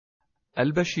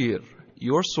Al-Bashir,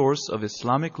 your source of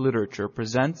Islamic literature,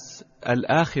 presents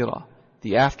Al-Akhirah,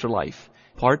 the Afterlife,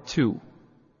 Part 2,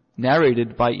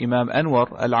 narrated by Imam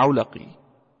Anwar Al-Awlaqi.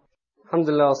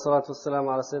 Alhamdulillah, wa salatu wa salam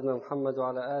ala Sayyidina Muhammad wa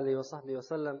ala alihi wa sahbihi wa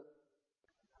sallam.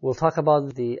 We'll talk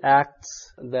about the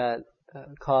acts that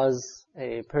cause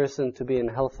a person to be in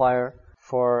hellfire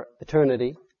for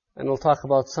eternity. And we'll talk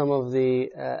about some of the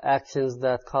actions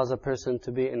that cause a person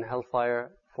to be in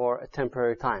hellfire for a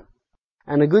temporary time.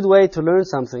 And a good way to learn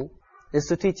something is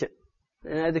to teach it.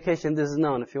 In education, this is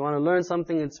known. If you want to learn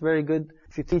something, it's very good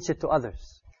if you teach it to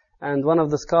others. And one of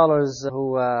the scholars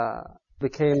who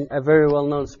became a very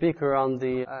well-known speaker on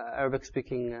the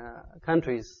Arabic-speaking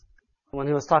countries, when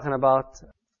he was talking about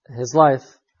his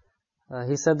life,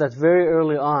 he said that very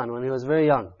early on, when he was very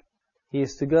young, he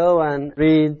used to go and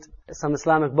read some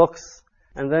Islamic books,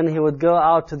 and then he would go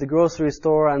out to the grocery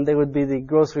store, and they would be the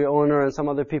grocery owner and some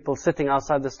other people sitting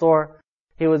outside the store.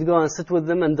 He would go and sit with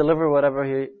them and deliver whatever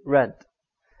he read.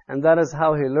 And that is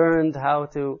how he learned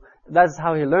that's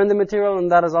how he learned the material, and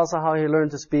that is also how he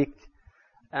learned to speak.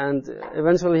 And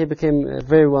eventually he became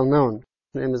very well known.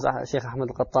 His name is Sheikh Ahmed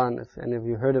Al-Qattan, if any of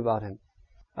you heard about him.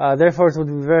 Therefore, it would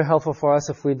be very helpful for us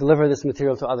if we deliver this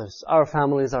material to others, our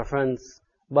families, our friends.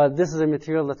 But this is a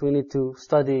material that we need to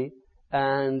study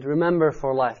and remember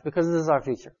for life, because this is our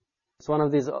future. It's one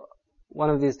of these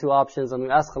two options, and we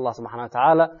ask Allah subhanahu wa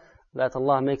ta'ala that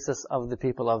Allah makes us of the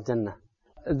people of Jannah.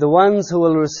 The ones who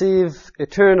will receive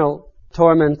eternal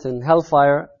torment in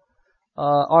hellfire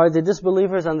are the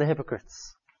disbelievers and the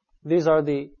hypocrites. These are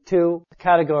the two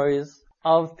categories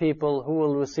of people who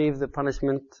will receive the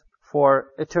punishment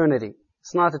for eternity.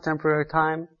 It's not a temporary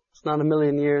time. It's not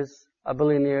 1,000,000 years,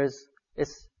 1,000,000,000 years.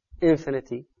 It's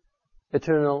infinity,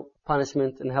 eternal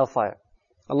punishment in hellfire.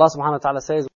 Allah subhanahu wa ta'ala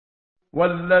says,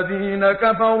 وَالَّذِينَ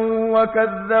كَفَرُوا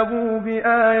وَكَذَّبُوا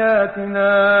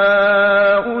بِآيَاتِنَا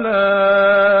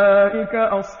أُولَئِكَ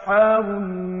أَصْحَابُ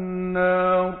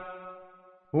النَّارِ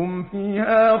هُمْ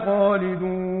فِيهَا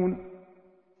خَالِدُونَ.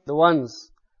 The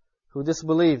ones who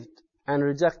disbelieved and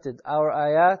rejected our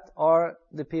ayat are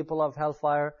the people of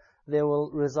hellfire. They will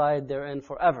reside therein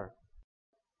forever.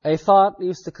 A thought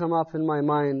used to come up in my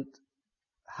mind: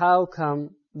 how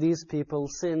come these people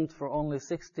sinned for only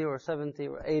 60 or 70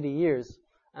 or 80 years,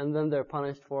 and then they're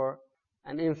punished for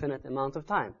an infinite amount of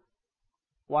time?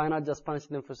 Why not just punish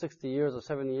them for 60 years or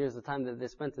 70 years, the time that they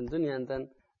spent in dunya, and then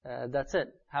that's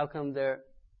it? How come they're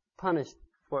punished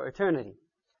for eternity?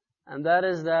 And that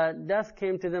is that death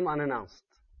came to them unannounced.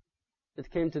 It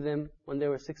came to them when they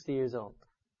were 60 years old.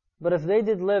 But if they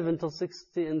did live until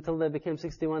they became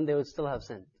 61, they would still have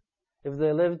sinned. If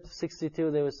they lived to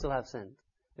 62, they would still have sinned.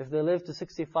 If they lived to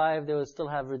 65, they would still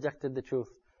have rejected the truth.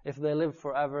 If they lived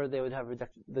forever, they would have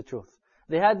rejected the truth.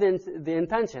 They had the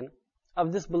intention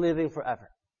of disbelieving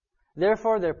forever.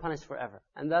 Therefore, they're punished forever.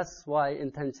 And that's why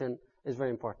intention is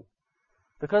very important.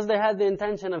 Because they had the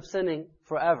intention of sinning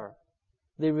forever,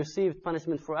 they received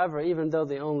punishment forever, even though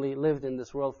they only lived in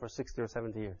this world for 60 or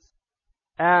 70 years.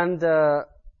 And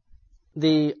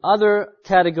the other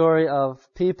category of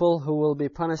people who will be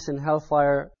punished in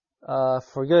hellfire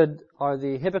for good are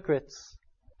the hypocrites.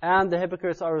 And the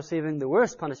hypocrites are receiving the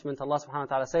worst punishment. Allah subhanahu wa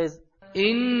ta'ala says,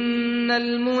 إِنَّ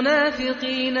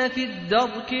الْمُنَافِقِينَ فِي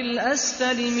الدَّرْكِ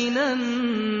الْأَسْفَلِ مِنَ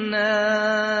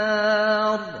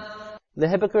النَّارِ. The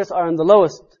hypocrites are in the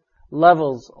lowest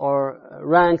levels or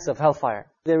ranks of hellfire.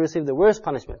 They receive the worst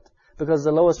punishment, because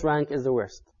the lowest rank is the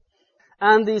worst.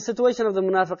 And the situation of the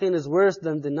munafiqeen is worse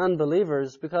than the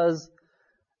non-believers, because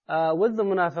with the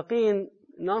munafiqeen,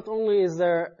 not only is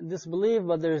there disbelief,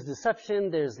 but there's deception,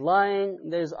 there's lying,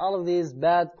 there's all of these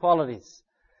bad qualities.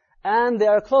 And they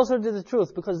are closer to the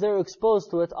truth because they're exposed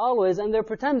to it always, and they're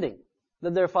pretending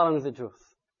that they're following the truth.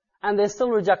 And they still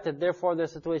reject it. Therefore, their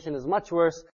situation is much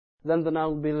worse than the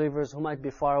non-believers who might be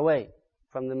far away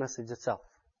from the message itself.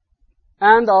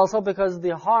 And also because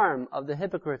the harm of the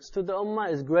hypocrites to the ummah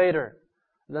is greater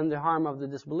than the harm of the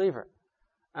disbeliever.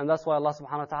 And that's why Allah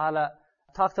subhanahu wa ta'ala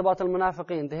talked about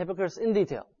al-munafiqeen, the hypocrites, in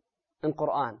detail in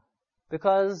Qur'an.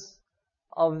 Because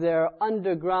of their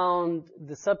underground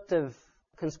deceptive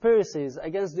conspiracies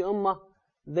against the ummah,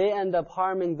 they end up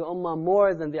harming the ummah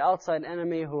more than the outside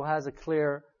enemy who has a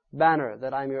clear banner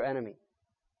that I'm your enemy.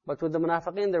 But with the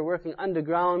munafiqeen, they're working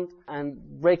underground and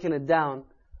breaking it down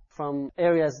from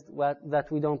areas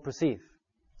that we don't perceive.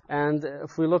 And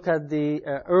if we look at the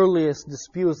earliest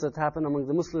disputes that happened among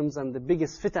the Muslims and the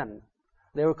biggest fitan,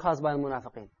 they were caused by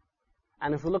al-munafiqeen.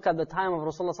 And if we look at the time of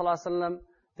Rasulullah sallallahu alaihi wasallam,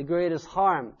 the greatest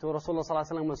harm to Rasulullah sallallahu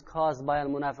alaihi wasallam was caused by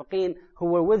al-munafiqeen who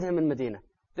were with him in Medina.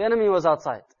 The enemy was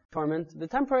outside. The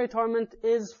temporary torment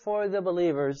is for the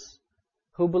believers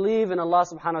who believe in Allah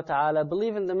subhanahu wa ta'ala,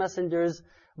 believe in the messengers,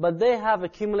 but they have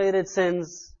accumulated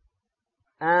sins,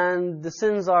 and the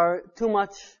sins are too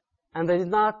much, and they did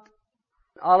not,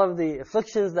 all of the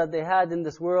afflictions that they had in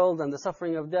this world, and the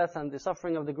suffering of death, and the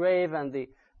suffering of the grave, and the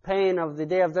pain of the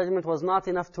Day of Judgment was not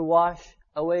enough to wash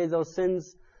away those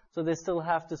sins, so they still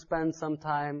have to spend some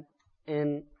time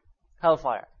in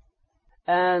hellfire.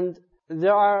 And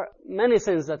there are many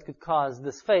sins that could cause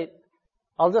this fate.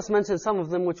 I'll just mention some of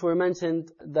them which were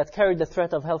mentioned that carried the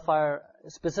threat of hellfire,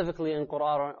 specifically in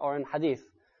Quran or in Hadith.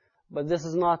 But this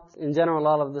is not, in general,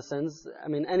 all of the sins. I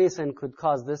mean, any sin could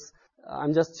cause this.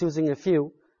 I'm just choosing a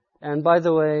few. And by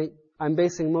the way, I'm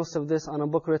basing most of this on a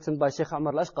book written by Sheikh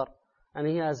Umar al-Ashqar. And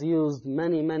he has used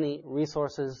many, many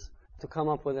resources to come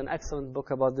up with an excellent book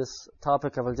about this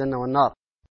topic of Al-Jannah wa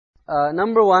Nar.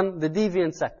 Number one, the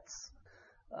deviant sects.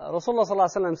 Rasulullah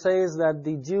ﷺ says that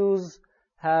the Jews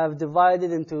have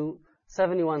divided into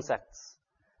 71 sects.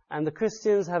 And the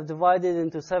Christians have divided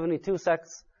into 72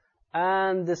 sects.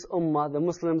 And this ummah, the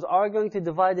Muslims, are going to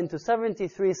divide into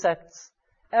 73 sects.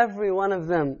 Every one of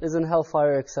them is in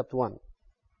hellfire except one.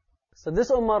 So this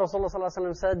ummah, Rasulullah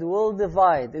ﷺ said, will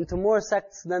divide into more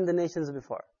sects than the nations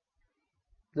before.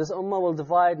 This ummah will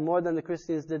divide more than the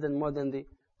Christians did and more than the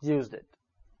Jews did.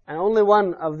 And only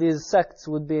one of these sects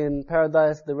would be in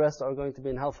paradise, the rest are going to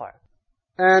be in hellfire.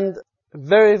 And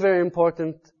very, very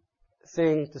important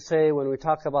thing to say when we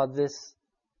talk about this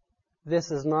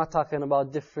is not talking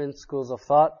about different schools of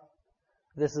thought.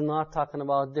 This is not talking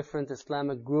about different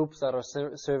Islamic groups that are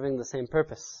serving the same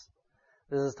purpose.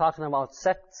 This is talking about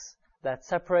sects that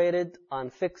separated on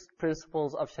fixed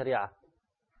principles of Sharia.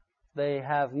 They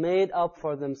have made up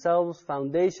for themselves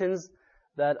foundations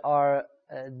that are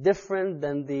different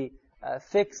than the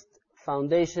fixed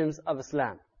foundations of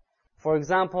Islam. For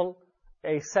example,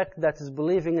 a sect that is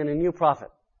believing in a new prophet.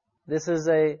 This is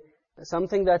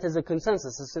something that is a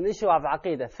consensus. It's an issue of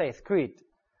aqidah, faith, creed.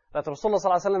 That Rasulullah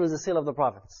ﷺ is the seal of the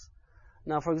prophets.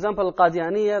 Now, for example,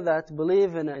 Qadianiyah that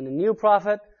believe in a new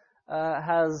prophet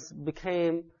has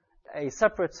become a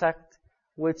separate sect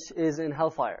which is in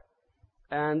hellfire.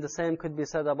 And the same could be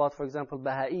said about, for example,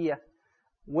 Baha'iyyah,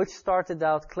 which started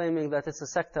out claiming that it's a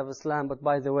sect of Islam, but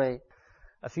by the way,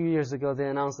 a few years ago they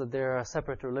announced that they're a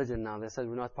separate religion now. They said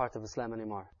we're not part of Islam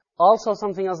anymore. Also,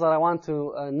 something else that I want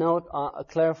to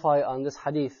clarify on this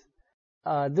hadith.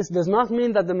 This does not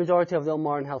mean that the majority of the ummah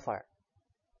are in hellfire.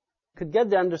 You could get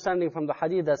the understanding from the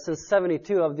hadith that since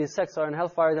 72 of these sects are in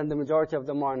hellfire, then the majority of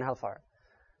them are in hellfire.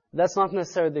 That's not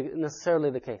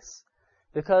necessarily the case.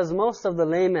 Because most of the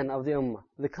laymen of the ummah,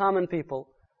 the common people,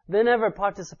 they never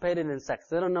participated in sects.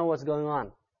 They don't know what's going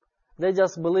on. They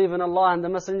just believe in Allah and the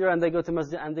Messenger, and they go to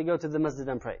the masjid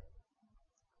and pray.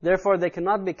 Therefore, they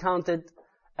cannot be counted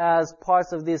as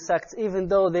parts of these sects, even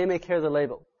though they may carry the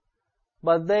label.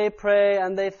 But they pray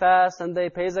and they fast and they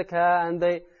pay zakah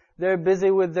and they're busy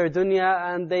with their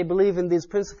dunya and they believe in these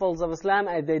principles of Islam,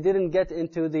 and they didn't get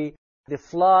into the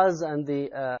flaws and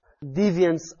the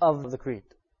deviance of the creed.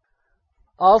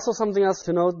 Also, something else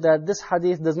to note, that this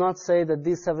hadith does not say that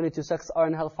these 72 sects are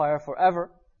in hellfire forever.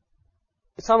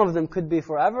 Some of them could be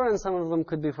forever and some of them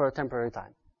could be for a temporary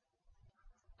time.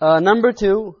 Number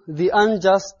two, the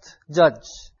unjust judge.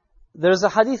 There's a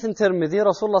hadith in Tirmidhi,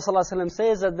 Rasulullah ﷺ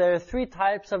says that there are 3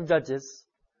 types of judges.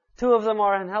 2 of them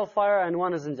are in hellfire and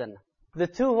 1 is in Jannah. The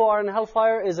 2 who are in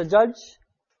hellfire is a judge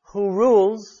who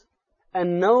rules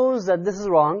and knows that this is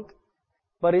wrong,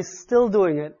 but is still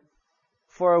doing it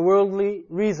for a worldly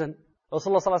reason.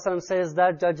 Rasulullah ﷺ says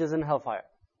that judge is in hellfire.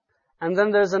 And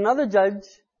then there's another judge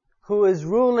who is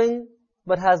ruling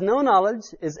but has no knowledge,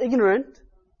 is ignorant,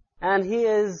 and he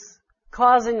is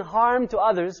causing harm to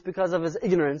others because of his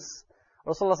ignorance.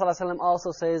 Rasulullah ﷺ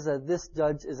also says that this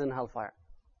judge is in hellfire.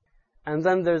 And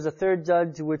then there's a third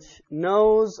judge which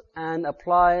knows and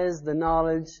applies the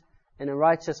knowledge in a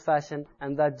righteous fashion,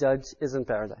 and that judge is in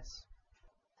paradise.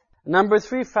 Number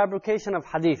 3, fabrication of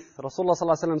hadith. Rasulullah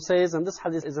ﷺ says, and this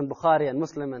hadith is in Bukhari and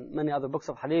Muslim and many other books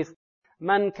of hadith,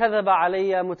 مَنْ كَذَبَ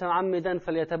عَلَيَّ مُتَعَمِّدًا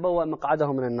فَلْيَتَبَوَّأْ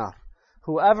مَقْعَدَهُ مِنَ النَّارِ.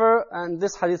 Whoever, and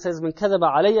this hadith says, مَنْ كَذَبَ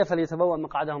عَلَيَّ فَلْيَتَبَوَّأْ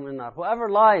مَقْعَدَهُ مِنَ النَّارِ. Whoever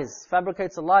lies,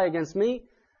 fabricates a lie against me,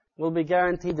 will be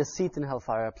guaranteed a seat in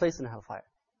hellfire, a place in hellfire.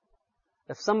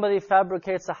 If somebody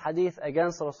fabricates a hadith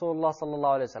against Rasulullah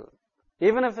sallallahu alaihi wasallam,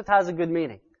 even if it has a good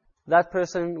meaning, that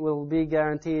person will be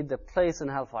guaranteed a place in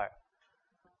hellfire.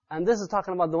 And this is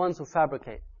talking about the ones who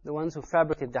fabricate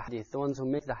the hadith, the ones who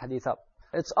make the hadith up.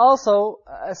 It's also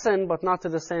a sin, but not to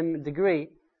the same degree,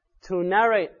 to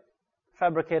narrate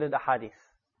fabricated ahadith.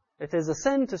 It is a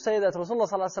sin to say that Rasulullah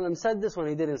ﷺ said this when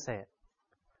he didn't say it.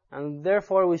 And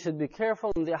therefore we should be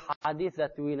careful in the ahadith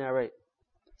that we narrate.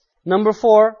 Number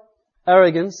 4,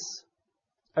 Arrogance.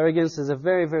 Arrogance is a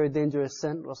very, very dangerous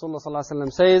sin. Rasulullah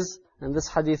ﷺ says, and this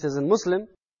hadith is in Muslim,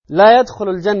 لا يدخل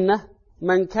الجنة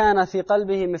من كان في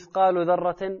قلبه مثقال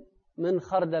ذرة من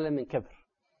خردل من كبر.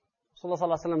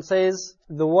 Rasulullah ﷺ says,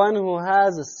 the one who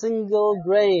has a single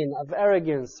grain of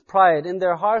arrogance, pride in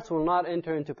their hearts will not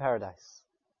enter into paradise.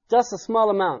 Just a small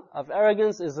amount of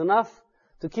arrogance is enough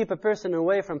to keep a person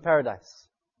away from paradise.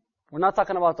 We're not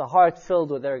talking about a heart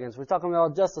filled with arrogance. We're talking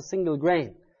about just a single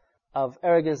grain of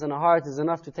arrogance in a heart is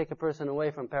enough to take a person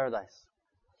away from paradise.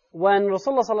 When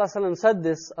Rasulullah ﷺ said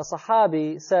this, a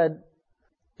Sahabi said,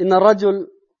 إِنَّ الرَّجُلْ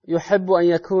يُحِبُّ أَن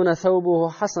يَكُونَ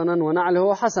ثَوْبُهُ حَسَنًا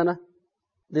وَنَعْلُهُ حَسَنًا.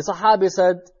 The Sahabi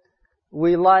said,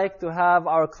 we like to have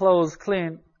our clothes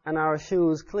clean and our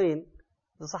shoes clean.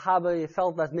 The Sahabi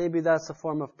felt that maybe that's a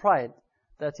form of pride,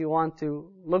 that you want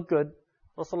to look good.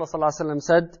 Rasulullah ﷺ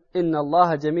said, إِنَّ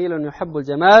اللَّهَ جَمِيلٌ يُحِبُّ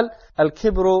الْجَمَالِ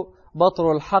الْكِبْرُ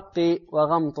بَطْرُ الْحَقِّ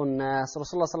وَغَمْطُ النَّاسِ.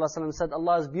 Rasulullah ﷺ said,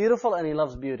 Allah is beautiful and He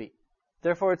loves beauty.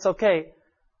 Therefore it's okay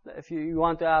if you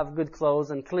want to have good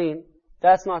clothes and clean.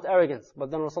 That's not arrogance.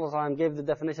 But then Rasulullah ﷺ gave the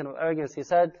definition of arrogance. He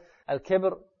said,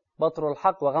 الْكِبْرُ بَطْرُ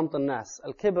الْحَقِّ وَغَمْطُ النَّاسِ.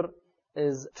 Al-kibr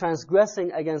is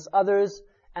transgressing against others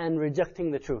and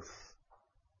rejecting the truth.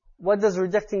 What does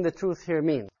rejecting the truth here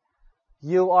mean?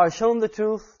 You are shown the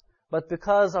truth, but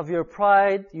because of your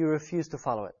pride, you refuse to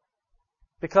follow it.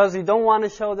 Because you don't want to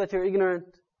show that you're ignorant.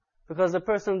 Because the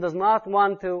person does not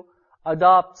want to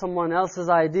adopt someone else's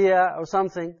idea or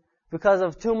something. Because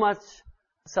of too much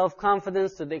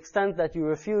self-confidence to the extent that you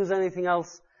refuse anything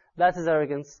else. That is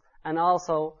arrogance. And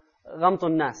also,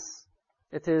 ghamtun nas.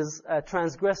 It is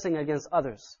transgressing against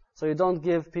others. So you don't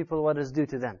give people what is due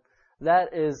to them.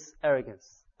 That is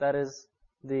arrogance. That is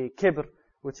the kibr,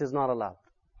 which is not allowed.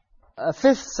 A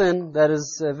fifth sin that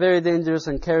is very dangerous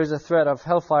and carries a threat of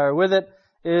hellfire with it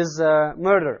is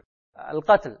murder.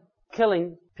 Al-qatl.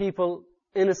 Killing people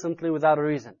innocently without a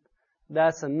reason.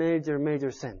 That's a major,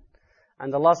 major sin.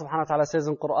 And Allah subhanahu wa ta'ala says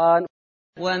in Quran,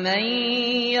 وَمَن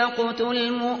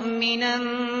يَقْتُلْ مُؤْمِنًا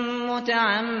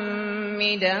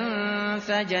مُتَعَمِّدًا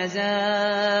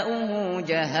فَجَزَاؤُهُ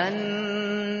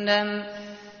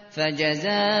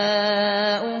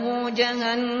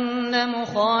جَهَنَّمُ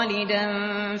خَالِدًا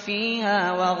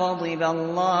فِيهَا وَغَضِبَ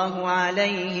اللَّهُ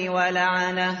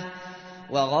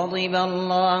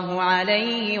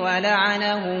عَلَيْهِ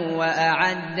وَلَعَنَهُ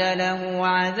وَأَعَدَّ لَهُ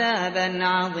عَذَابًا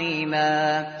عَظِيمًا.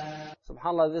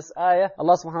 SubhanAllah, this ayah,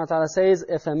 Allah subhanahu wa ta'ala says,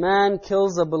 if a man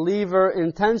kills a believer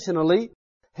intentionally,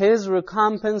 his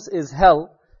recompense is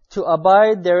hell, to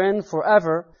abide therein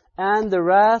forever, and the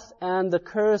wrath and the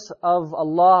curse of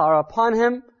Allah are upon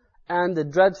him, and the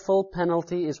dreadful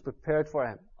penalty is prepared for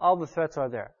him. All the threats are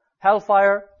there.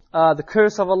 Hellfire, the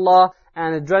curse of Allah,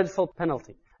 and a dreadful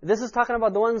penalty. This is talking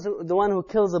about the one who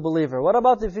kills a believer. What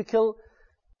about if you kill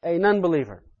a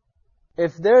non-believer?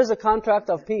 If there is a contract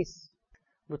of peace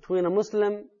between a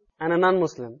Muslim and a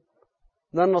non-Muslim,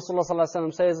 then Rasulullah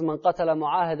ﷺ says, مَنْ قَتَلَ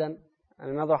مُعَاهِدًا, and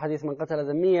another hadith, مَنْ قَتَلَ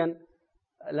ذَمِّيًّا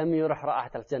لَمْ يُرَحْ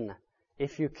رَائِحَةَ الْجَنَّةِ.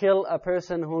 If you kill a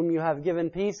person whom you have given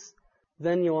peace,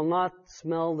 then you will not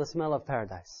smell the smell of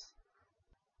paradise.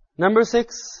 Number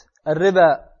 6,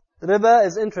 riba. Riba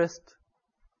is interest.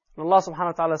 Allah subhanahu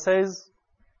wa ta'ala says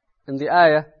in the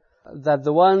ayah that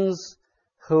the ones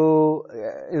who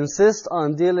insist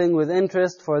on dealing with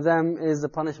interest, for them is the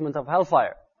punishment of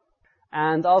hellfire.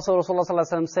 And also Rasulullah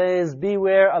ﷺ says,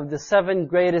 beware of the 7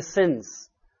 greatest sins.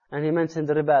 And he mentioned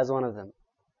the riba as one of them.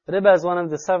 Riba is one of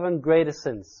the 7 greatest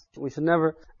sins. We should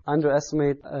never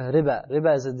underestimate riba.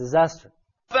 Riba is a disaster.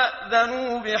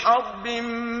 فَأْذَنُوا بِحَرْبٍ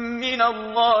مِّنَ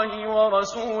اللَّهِ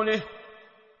وَرَسُولِهِ.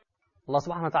 Allah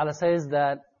subhanahu wa ta'ala says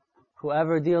that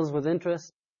whoever deals with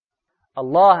interest,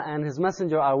 Allah and His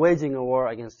Messenger are waging a war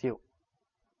against you.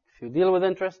 If you deal with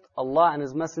interest, Allah and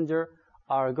His Messenger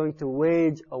are going to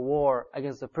wage a war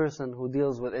against the person who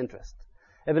deals with interest.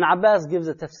 Ibn Abbas gives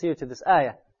a tafsir to this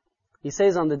ayah. He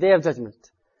says on the Day of Judgment,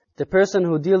 the person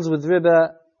who deals with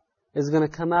riba is going to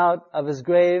come out of his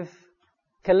grave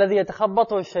كَالَّذِي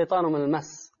يَتَخَبَّطُهُ الشَّيْطَانُ مِنَ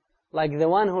الْمَسِّ, like the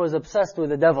one who is obsessed with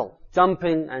the devil,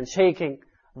 jumping and shaking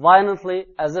violently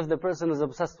as if the person is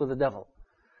obsessed with the devil.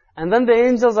 And then the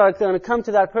angels are going to come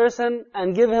to that person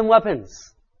and give him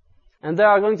weapons. And they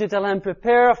are going to tell him,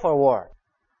 prepare for war.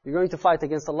 You're going to fight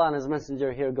against Allah and His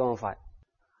Messenger, here, go and fight.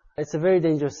 It's a very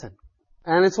dangerous sin.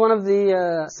 And it's one of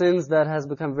the sins that has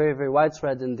become very, very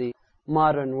widespread in the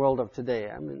modern world of today.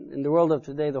 I mean, in the world of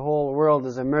today, the whole world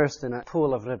is immersed in a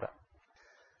pool of riba.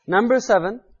 Number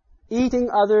 7, eating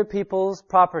other people's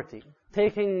property.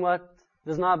 Taking what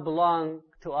does not belong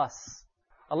to us.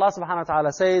 Allah subhanahu wa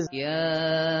ta'ala says,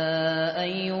 يا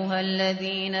أيها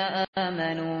الذين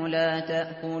آمنوا لا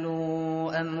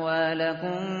تأكلوا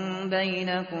أموالكم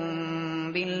بينكم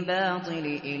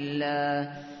بالباطل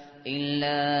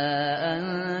إلا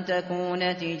أن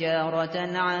تكون تجارة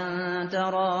عن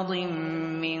تراض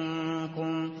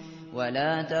منكم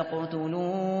ولا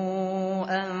تقتلوا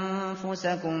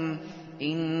أنفسكم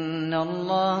إن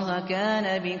الله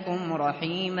كان بكم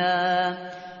رحيما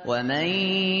ومن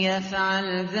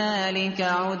يفعل ذلك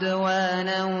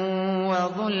عدوانا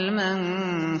وظلما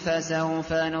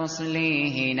فسوف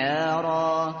نصليه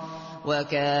نارا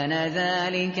وكان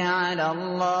ذلك على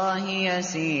الله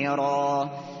يسيرا.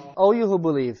 O you who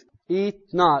believe,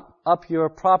 eat not up your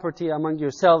property among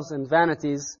yourselves in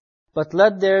vanities, but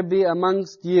let there be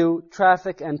amongst you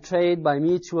traffic and trade by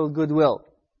mutual goodwill.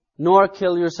 Nor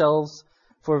kill yourselves,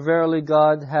 for verily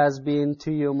God has been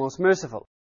to you most merciful.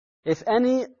 If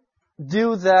any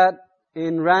do that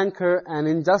in rancor and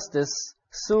injustice,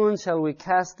 soon shall we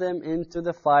cast them into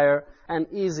the fire, and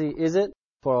easy is it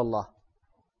for Allah.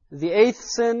 The 8th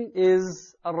sin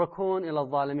is الركون إلى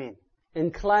الظالمين,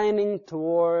 inclining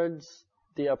towards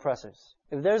the oppressors.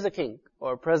 If there's a king,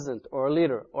 or a president, or a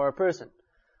leader, or a person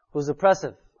who's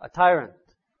oppressive, a tyrant,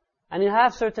 and you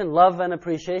have certain love and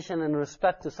appreciation and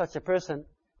respect to such a person,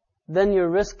 then you're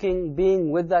risking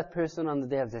being with that person on the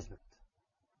Day of Judgment.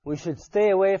 We should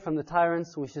stay away from the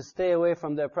tyrants, we should stay away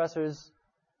from the oppressors,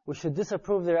 we should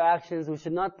disapprove their actions, we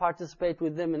should not participate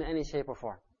with them in any shape or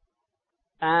form.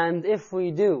 And if we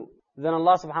do, then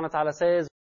Allah subhanahu wa ta'ala says,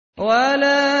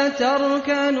 وَلَا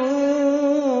تَرْكَنُوا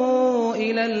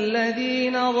إِلَى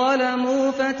الَّذِينَ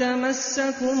ظَلَمُوا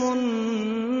فَتَمَسَّكُمُ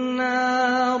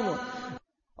النَّارُ.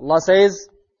 Allah says,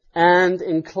 and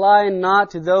incline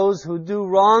not to those who do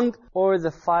wrong, or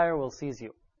the fire will seize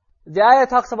you. The ayah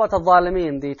talks about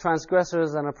al-zalimeen, the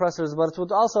transgressors and oppressors, but it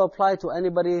would also apply to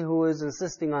anybody who is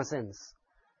insisting on sins.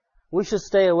 We should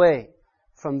stay away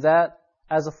from that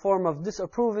as a form of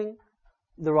disapproving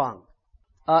the wrong.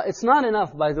 It's not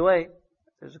enough, by the way,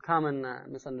 there's a common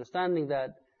misunderstanding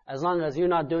that as long as you're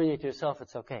not doing it yourself,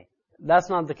 it's okay. That's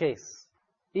not the case.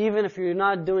 Even if you're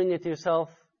not doing it yourself,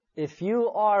 if you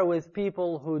are with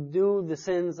people who do the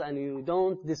sins and you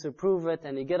don't disapprove it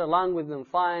and you get along with them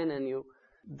fine,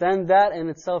 then that in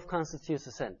itself constitutes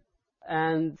a sin.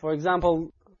 And for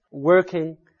example,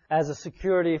 working as a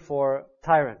security for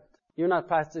tyrant. You're not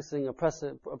practicing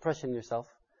oppression yourself,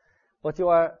 but you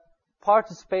are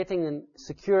participating in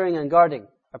securing and guarding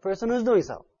a person who's doing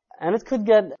so. And it could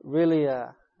get really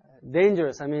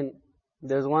dangerous. I mean,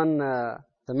 there's one, the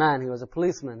man, he was a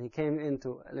policeman. He came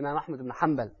into Imam Ahmad ibn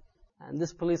Hanbal. And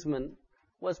this policeman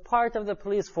was part of the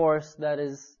police force that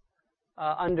is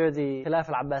under the Khilaf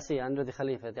al-Abbasi, under the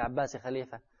Khalifa, the Abbasi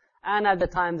Khalifa. And at the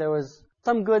time there was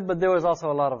some good, but there was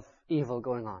also a lot of evil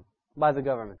going on by the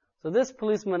government. So this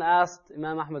policeman asked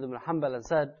Imam Ahmad ibn Hanbal and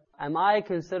said, am I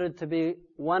considered to be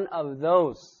one of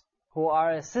those who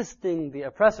are assisting the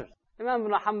oppressors? Imam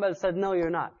ibn Hanbal said, no,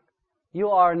 you're not. You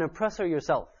are an oppressor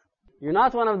yourself. You're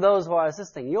not one of those who are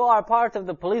assisting. You are part of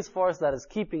the police force that is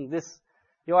keeping this.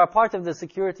 You are part of the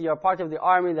security. You are part of the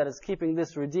army that is keeping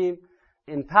this regime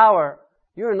in power.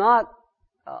 You're not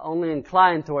only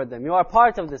inclined toward them. You are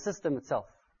part of the system itself.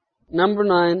 Number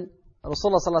 9,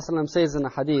 Rasulullah ﷺ says in a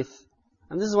hadith,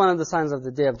 and this is one of the signs of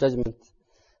the Day of Judgment,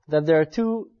 that there are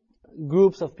 2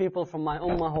 groups of people from my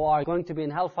ummah who are going to be in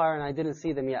hellfire and I didn't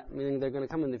see them yet, meaning they're going to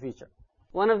come in the future.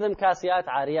 One of them, kasiyat,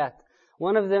 ariyat.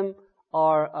 One of them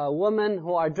are women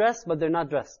who are dressed but they're not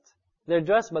dressed. They're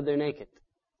dressed but they're naked.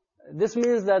 This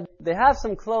means that they have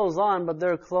some clothes on, but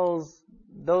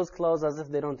those clothes as if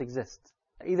they don't exist.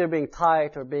 Either being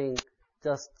tight or being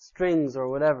just strings or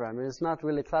whatever. I mean, it's not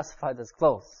really classified as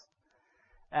clothes.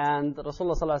 And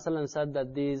Rasulullah ﷺ said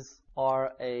that these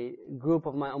are a group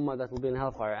of my ummah that will be in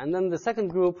hellfire. And then the second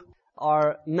group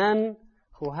are men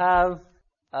who have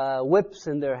whips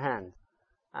in their hand.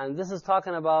 And this is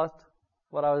talking about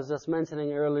what I was just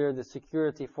mentioning earlier, the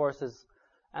security forces.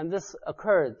 And this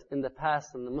occurred in the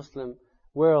past in the Muslim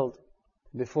world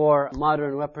before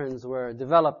modern weapons were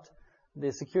developed.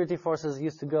 The security forces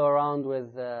used to go around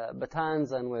with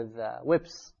batons and with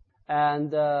whips.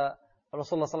 And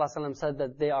Rasulullah ﷺ said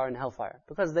that they are in hellfire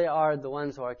because they are the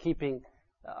ones who are keeping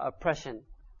oppression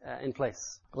in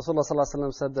place. Rasulullah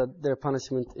ﷺ said that their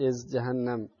punishment is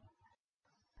Jahannam.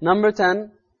 Number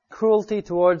 10, cruelty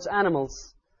towards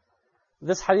animals.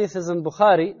 This hadith is in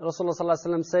Bukhari. Rasulullah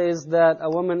ﷺ says that a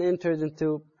woman entered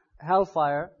into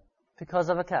hellfire because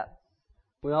of a cat.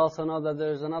 We also know that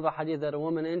there's another hadith that a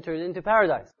woman entered into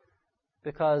paradise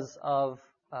because of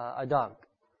a dog.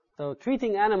 So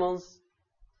treating animals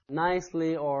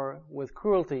nicely or with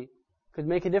cruelty could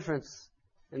make a difference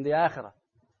in the akhirah.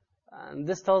 And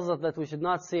this tells us that we should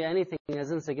not see anything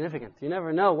as insignificant. You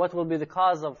never know what will be the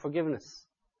cause of forgiveness.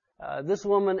 This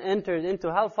woman entered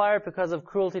into hellfire because of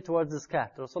cruelty towards this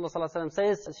cat. Rasulullah ﷺ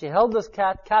says she held this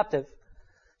cat captive.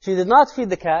 She did not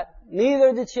feed the cat,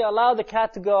 neither did she allow the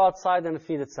cat to go outside and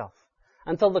feed itself,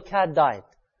 until the cat died.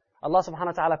 Allah subhanahu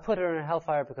wa ta'ala put her in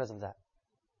hellfire because of that.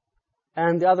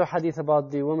 And the other hadith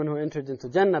about the woman who entered into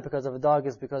Jannah because of a dog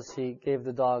is because she gave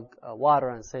the dog water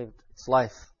and saved its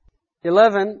life.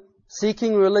 11,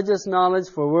 seeking religious knowledge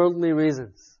for worldly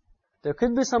reasons. There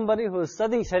could be somebody who is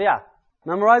studying Sharia,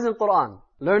 memorizing Quran,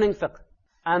 learning fiqh.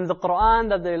 And the Quran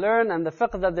that they learn and the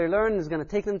fiqh that they learn is going to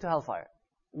take them to hellfire.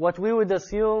 What we would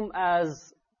assume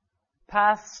as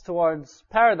paths towards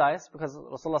paradise, because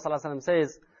Rasulullah ﷺ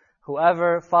says,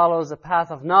 whoever follows a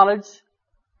path of knowledge,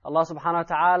 Allah subhanahu wa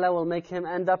ta'ala will make him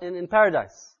end up in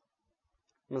paradise.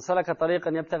 مَنْ سَلَكَ طَرِيقًا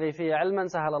يَبْتَغِي فِيهِ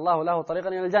عِلْمًا سَهَلَ اللَّهُ لَهُ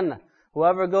طَرِيقًا إِلَى الْجَنَّةِ.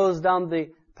 Whoever goes down the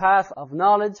path of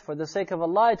knowledge for the sake of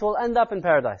Allah, it will end up in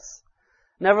paradise.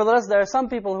 Nevertheless, there are some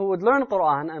people who would learn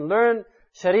Quran and learn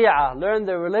Sharia, learn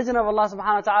the religion of Allah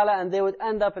subhanahu wa ta'ala, and they would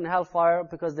end up in hellfire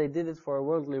because they did it for a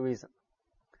worldly reason.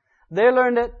 They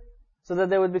learned it so that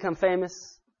they would become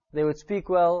famous, they would speak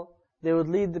well, they would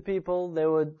lead the people, they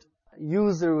would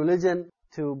use the religion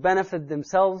to benefit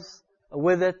themselves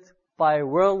with it by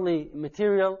worldly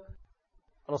material.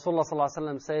 Rasulullah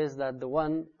ﷺ says that the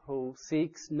one who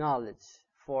seeks knowledge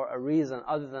for a reason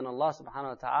other than Allah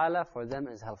subhanahu wa ta'ala, for them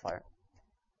is hellfire.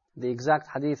 The exact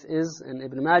hadith is in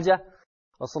Ibn Majah.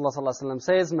 Rasulullah ﷺ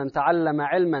says, من تعلم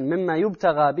علما مما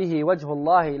يبتغى به وجه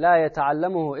الله لا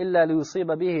يتعلمه إلا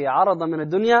ليصيب به عرضا من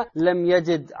الدنيا لم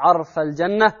يجد عرف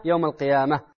الجنة يوم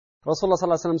القيامة. Rasulullah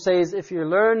ﷺ says, if you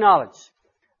learn knowledge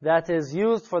that is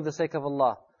used for the sake of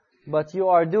Allah, but you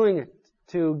are doing it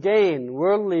to gain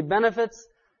worldly benefits,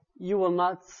 you will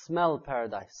not smell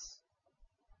paradise.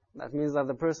 That means that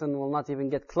the person will not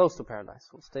even get close to paradise.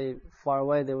 Will stay far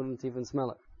away, they wouldn't even smell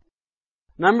it.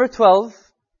 Number 12,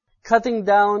 cutting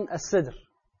down a sidr.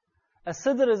 A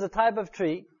sidr is a type of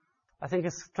tree. I think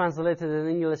it's translated in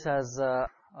English as a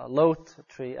lote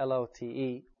tree,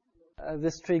 L-O-T-E.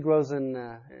 This tree grows in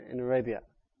Arabia.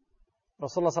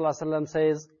 Rasulullah ﷺ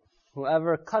says,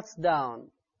 whoever cuts down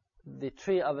the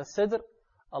tree of a sidr,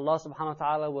 Allah subhanahu wa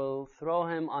ta'ala will throw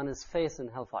him on his face in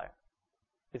hellfire,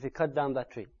 if he cut down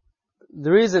that tree.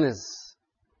 The reason is,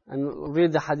 and we'll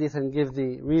read the hadith and give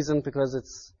the reason because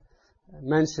it's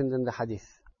mentioned in the hadith.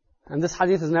 And this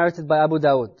hadith is narrated by Abu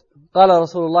Dawud. قال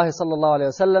رسول الله صلى الله عليه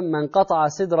وسلم من قطع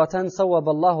سدرة صوب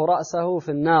الله رأسه في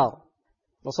النار.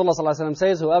 Rasulullah صلى الله عليه وسلم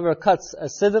says, whoever cuts a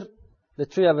sidr, the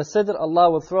tree of a sidr,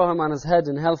 Allah will throw him on his head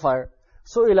in hellfire.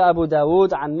 سئل أبو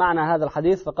داود عن معنى هذا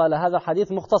الحديث فقال هذا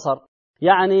الحديث مختصر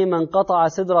يعني من قطع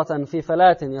سدرة في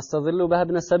فلاة يستظل بها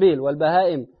ابن السبيل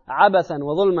والبهائم عبثا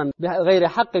وظلما بغير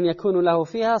حق يكون له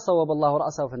فيها صوب الله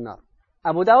رأسه في النار.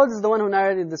 Abu Dawud is the one who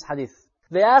narrated this hadith.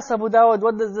 They asked Abu Dawud,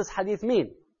 what does this hadith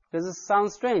mean? Because this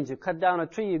sounds strange. You cut down a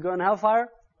tree, you go in hellfire.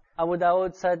 Abu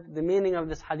Dawud said the meaning of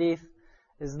this hadith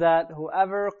is that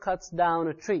whoever cuts down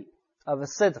a tree of a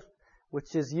sidr,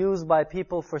 which is used by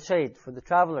people for shade, for the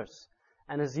travelers,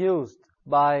 and is used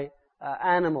by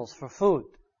animals for food,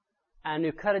 and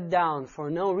you cut it down for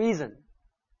no reason,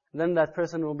 then that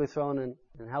person will be thrown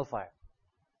in hellfire.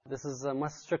 This is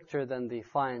much stricter than the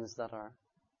fines that are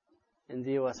in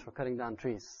the US for cutting down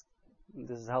trees.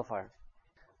 This is hellfire.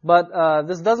 But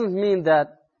this doesn't mean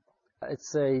that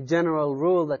it's a general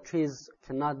rule that trees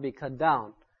cannot be cut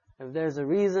down. If there's a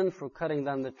reason for cutting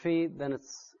down the tree, then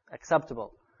it's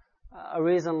acceptable. A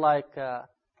reason like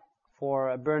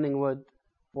for burning wood,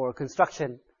 for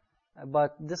construction.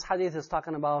 But this hadith is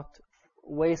talking about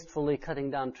wastefully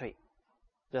cutting down a tree.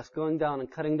 Just going down and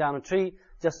cutting down a tree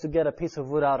just to get a piece of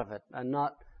wood out of it and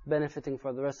not benefiting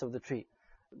for the rest of the tree.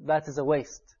 That is a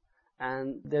waste.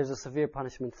 And there's a severe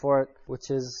punishment for it, which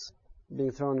is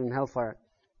being thrown in hellfire.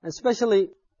 Especially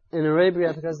in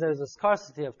Arabia, because there's a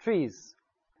scarcity of trees.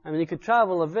 I mean, you could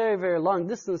travel a very, very long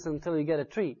distance until you get a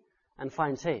tree and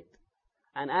find shade.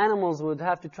 And animals would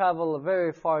have to travel a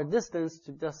very far distance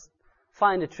to just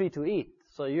find a tree to eat.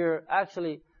 So you're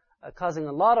actually causing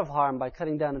a lot of harm by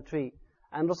cutting down a tree.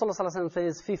 And Rasulullah ﷺ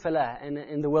says, fi falah,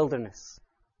 in the wilderness.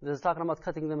 This is talking about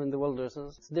cutting them in the wilderness.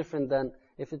 It's different than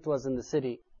if it was in the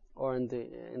city or in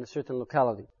a certain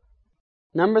locality.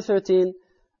 Number 13,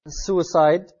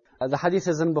 suicide. The hadith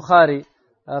is in Bukhari.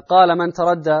 قال من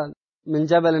تردى من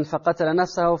جبل فقتل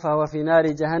نفسه فهو في نار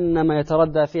جهنم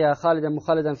يتردى فيها خالدا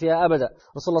مخلدا فيها أبدا.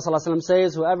 Rasulullah sallallahu alaihi wasallam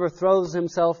says, whoever throws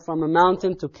himself from a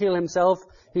mountain to kill himself,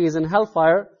 he is in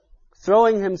hellfire,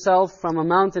 throwing himself from a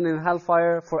mountain in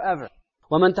hellfire forever.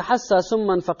 ومن تحسى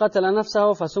سما فقتل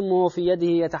نفسه فسمه في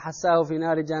يده يتحساه في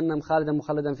نار جهنم خالدا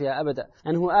مخلدا فيها أبدا.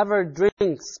 And whoever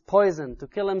drinks poison to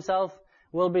kill himself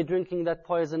will be drinking that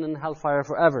poison in hellfire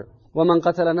forever. ومن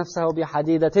قتل نفسه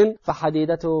بحديدة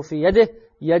فحديدته في يده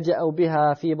يجأ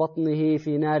بها في بطنه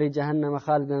في نار جهنم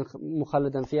خالدا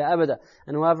مخلدا فيها أبدا.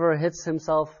 And whoever hits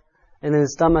himself in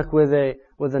his stomach with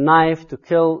a knife to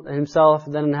kill himself,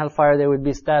 then in hellfire they would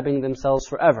be stabbing themselves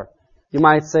forever. You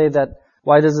might say that,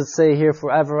 why does it say here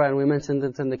forever and we mentioned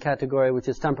it in the category which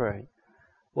is temporary?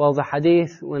 Well, the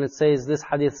hadith, when it says, this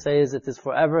hadith says it is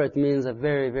forever, it means a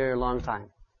very, very long time.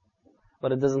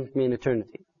 But it doesn't mean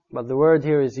eternity. But the word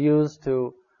here is used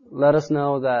to let us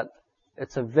know that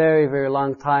it's a very, very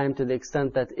long time, to the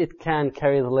extent that it can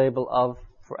carry the label of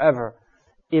forever.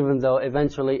 Even though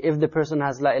eventually, if the person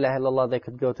has La ilaha illallah, they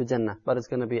could go to Jannah. But it's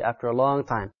going to be after a long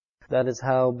time. That is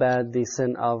how bad the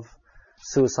sin of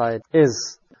suicide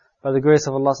is. By the grace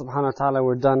of Allah subhanahu wa ta'ala,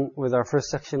 we're done with our first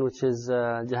section, which is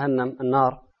Jahannam,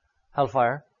 An-Nar,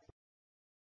 Hellfire.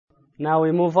 Now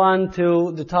we move on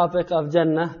to the topic of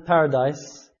Jannah,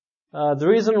 paradise. The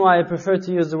reason why I prefer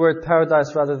to use the word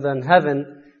paradise rather than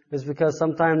heaven is because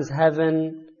sometimes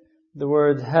heaven, the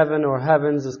word heaven or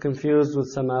heavens is confused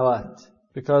with samawat.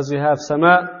 Because you have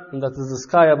sama, and that is the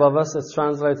sky above us, it's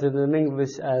translated in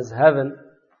English as heaven.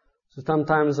 So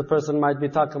sometimes a person might be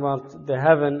talking about the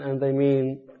heaven and they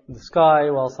mean the sky,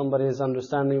 while somebody is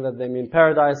understanding that they mean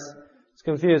paradise. It's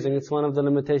confusing. It's one of the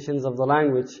limitations of the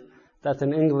language, that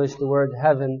in English the word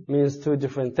heaven means two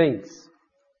different things.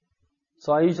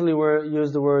 So I usually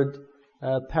use the word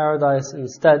paradise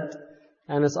instead,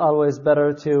 and it's always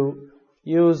better to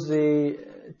use the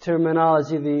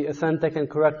terminology, the authentic and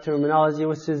correct terminology,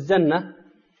 which is Jannah.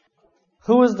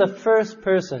 Who is the first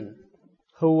person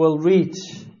who will reach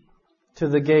to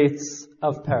the gates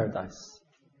of paradise?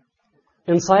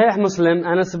 In Sahih Muslim,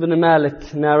 Anas ibn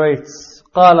Malik narrates,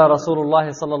 قال رسول الله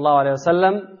صلى الله عليه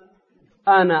وسلم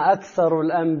أنا أكثر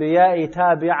الأنبياء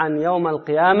تابعا يوم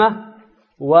القيامة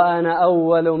وأنا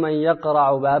أول من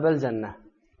يقرع باب الجنة.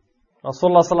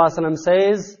 Rasulullah صلى الله عليه وسلم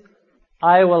says,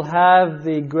 I will have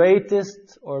the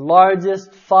greatest or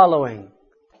largest following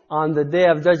on the Day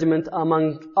of Judgment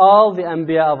among all the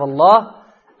Anbiya of Allah,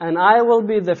 and I will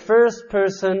be the first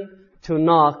person to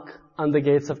knock on the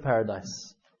gates of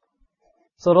paradise.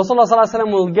 So Rasulullah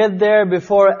ﷺ will get there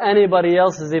before anybody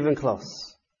else is even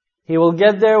close. He will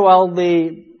get there while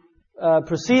the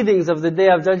proceedings of the Day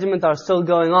of Judgment are still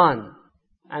going on.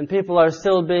 And people are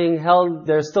still being held,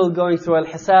 they're still going through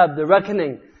al-hisab, the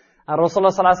reckoning. And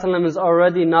Rasulullah ﷺ is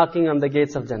already knocking on the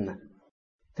gates of Jannah.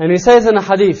 And he says in a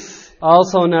hadith,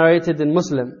 also narrated in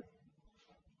Muslim.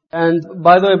 And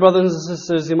by the way, brothers and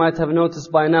sisters, you might have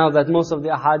noticed by now that most of the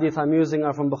ahadith I'm using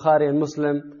are from Bukhari and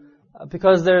Muslim,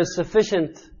 because there is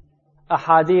sufficient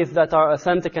ahadith that are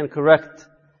authentic and correct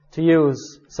to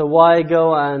use. So why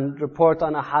go and report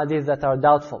on ahadith that are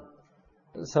doubtful?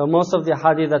 So most of the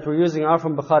ahadith that we're using are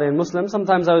from Bukhari and Muslim.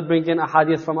 Sometimes I would bring in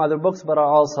ahadith from other books, but are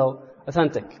also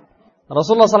authentic.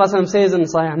 Rasulullah ﷺ says in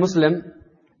Sahih Muslim,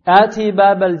 آتي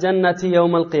باب الجنة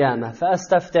يوم القيامة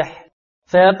فأستفتح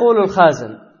فيقول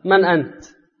الخازن من أنت؟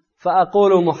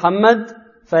 فأقول محمد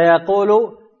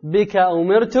فيقول بك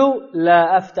أمرت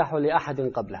لا أفتح لأحد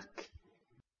قبلك.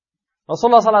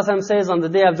 Rasulullah ﷺ says on the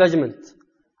Day of Judgment,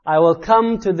 I will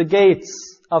come to the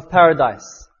gates of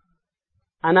paradise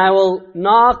and I will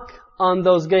knock on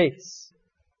those gates.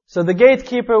 So the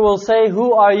gatekeeper will say,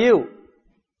 who are you?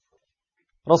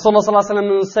 Rasulullah ﷺ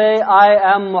will say,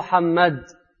 I am Muhammad.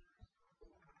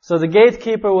 So the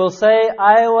gatekeeper will say,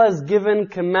 I was given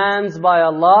commands by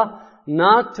Allah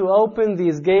not to open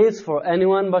these gates for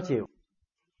anyone but you.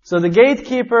 So the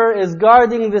gatekeeper is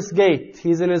guarding this gate.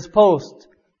 He's in his post.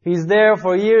 He's there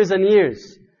for years and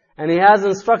years. And he has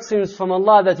instructions from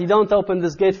Allah that he don't open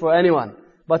this gate for anyone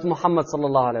but Muhammad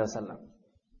sallallahu alayhi wa sallam.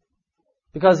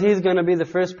 Because he's going to be the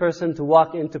first person to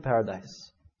walk into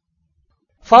paradise.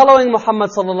 Following Muhammad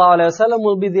sallallahu alayhi wa sallam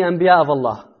will be the Anbiya of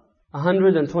Allah.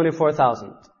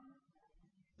 124,000.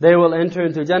 They will enter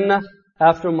into Jannah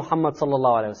after Muhammad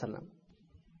sallallahu alayhi wa sallam.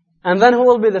 And then who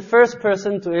will be the first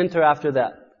person to enter after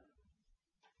that?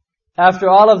 After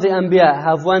all of the Anbiya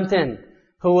have went in,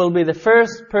 who will be the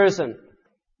first person,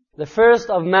 the first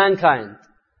of mankind,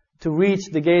 to reach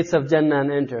the gates of Jannah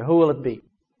and enter? Who will it be?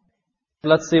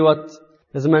 Let's see what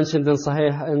is mentioned in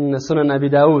Sahih, in Sunan Abi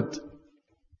Dawud.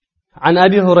 عن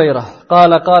أبي هريرة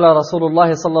قال قال رسول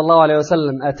الله صلى الله عليه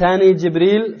وسلم أتاني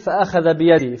جبريل فأخذ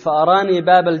بيدي فأراني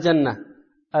باب الجنة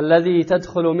الذي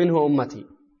تدخل منه أمتي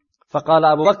فقال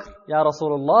أبو بكر يا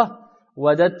رسول الله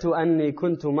وددت أني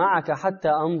كنت معك حتى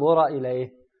أنظر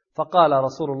إليه فقال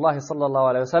رسول الله صلى الله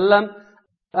عليه وسلم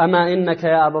أما إنك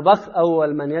يا أبا بكر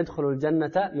أول من يدخل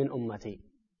الجنة من أمتي.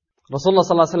 Rasulullah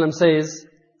sallallahu alaihi wasallam says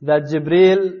that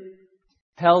Jibreel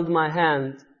held my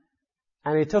hand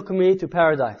and he took me to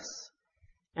paradise.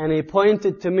 And he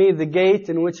pointed to me the gate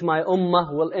in which my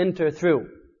ummah will enter through.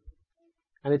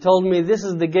 And he told me, this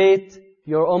is the gate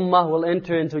your ummah will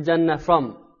enter into Jannah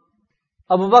from.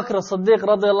 Abu Bakr as-Siddiq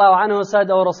radiallahu anhu said,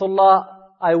 "O Rasulullah,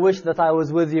 I wish that I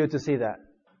was with you to see that."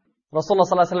 Rasulullah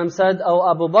sallallahu alaihi wasallam said, "O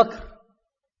Abu Bakr,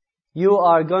 you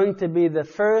are going to be the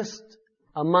first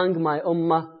among my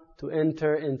ummah to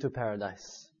enter into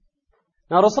paradise."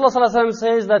 Now Rasulullah sallallahu alaihi wasallam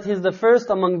says that he's the first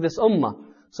among this ummah.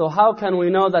 So how can we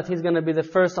know that he's going to be the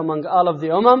first among all of the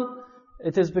ummah?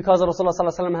 It is because Rasulullah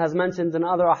sallallahu alaihi wasallam has mentioned in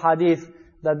other ahadith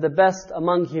that the best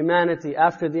among humanity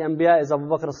after the Anbiya is Abu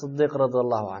Bakr as-Siddiq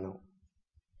radhiallahu anhu.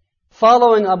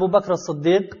 Following Abu Bakr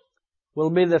as-Siddiq will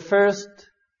be the first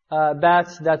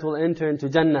batch that will enter into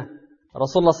Jannah.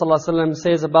 Rasulullah sallallahu alaihi wasallam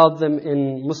says about them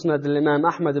in Musnad al-Imam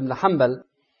Ahmad ibn Hanbal,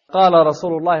 قال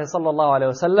رسول الله صلى الله عليه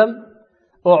وسلم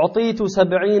أعطيت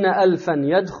 70,000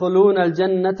 يدخلون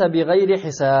الجنة بغير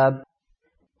حساب.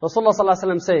 Rasulullah sallallahu alaihi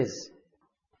wasallam says,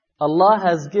 Allah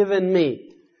has given me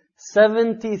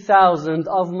 70,000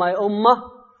 of my ummah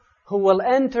who will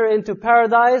enter into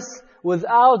paradise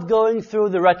without going through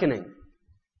the reckoning.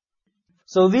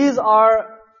 So these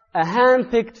are a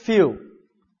hand-picked few.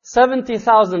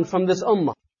 70,000 from this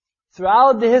ummah.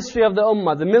 Throughout the history of the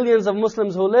ummah, the millions of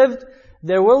Muslims who lived,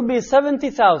 there will be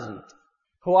 70,000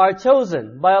 who are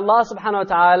chosen by Allah subhanahu wa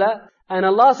ta'ala, and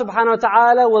Allah subhanahu wa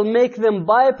ta'ala will make them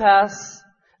bypass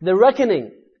the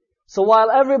reckoning. So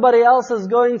while everybody else is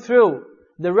going through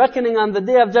the reckoning on the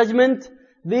Day of Judgment,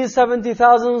 these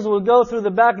 70,000 will go through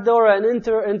the back door and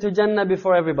enter into Jannah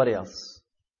before everybody else.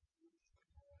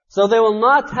 So they will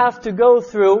not have to go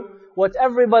through what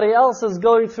everybody else is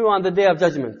going through on the Day of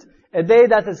Judgment. A day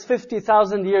that is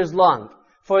 50,000 years long.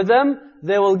 For them,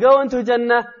 they will go into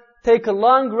Jannah, take a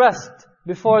long rest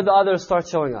before the others start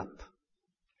showing up.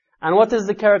 And what is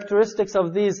the characteristics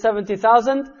of these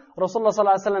 70,000? Rasulullah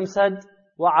sallallahu alaihi wasallam said,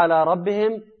 وَعَلَى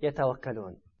رَبِّهِمْ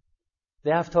يَتَوَكَّلُونَ.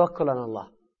 They have tawakkul on Allah.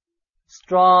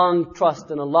 Strong trust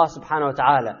in Allah subhanahu wa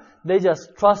ta'ala. They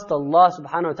just trust Allah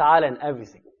subhanahu wa ta'ala in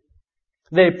everything.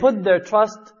 They put their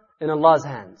trust in Allah's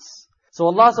hands. So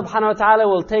Allah subhanahu wa ta'ala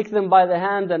will take them by the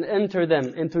hand and enter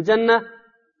them into Jannah,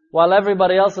 while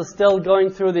everybody else is still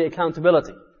going through the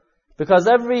accountability. Because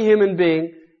every human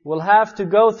being will have to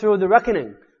go through the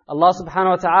reckoning. Allah subhanahu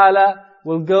wa ta'ala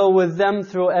will go with them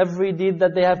through every deed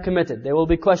that they have committed. They will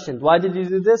be questioned. Why did you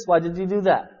do this? Why did you do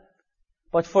that?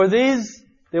 But for these,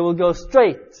 they will go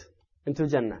straight into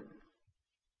Jannah.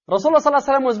 Rasulullah sallallahu alaihi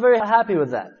wasallam was very happy with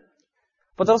that.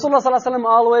 But Rasulullah sallallahu alaihi wasallam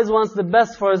always wants the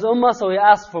best for his ummah, so he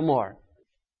asked for more.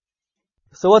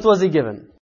 So what was he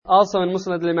given? Also in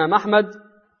Musnad al-Imam Ahmad,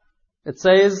 it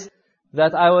says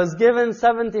that I was given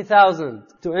 70,000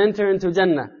 to enter into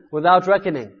Jannah without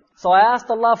reckoning. So I asked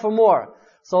Allah for more.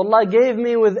 So Allah gave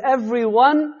me with every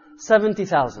one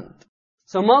 70,000.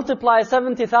 So multiply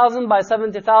 70,000 by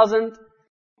 70,000,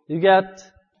 you get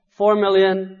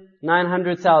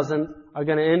 4,900,000 are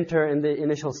going to enter in the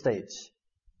initial stage.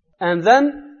 And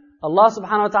then Allah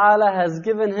subhanahu wa ta'ala has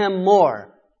given him more.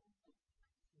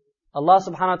 Allah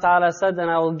subhanahu wa ta'ala said, and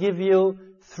I will give you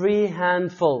 3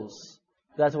 handfuls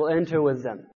that will enter with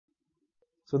them.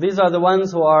 So these are the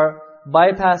ones who are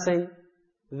bypassing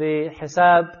the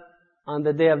hisab on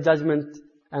the Day of Judgment,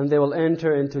 and they will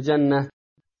enter into Jannah.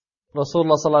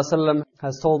 Rasulullah sallallahu alaihi wasallam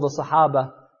has told the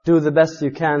Sahaba, do the best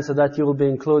you can so that you will be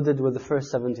included with the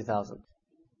first 70,000.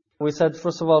 We said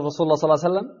first of all Rasulullah sallallahu alaihi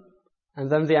wasallam, and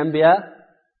then the Anbiya,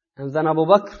 and then Abu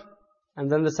Bakr, and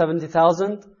then the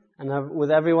 70,000, and with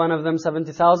every one of them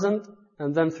 70,000,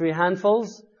 and then 3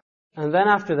 handfuls. And then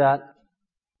after that,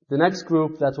 the next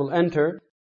group that will enter,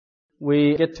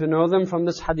 we get to know them from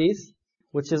this hadith,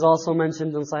 which is also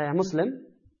mentioned in Sahih Muslim.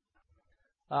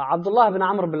 Abdullah ibn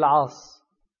Amr ibn al-As,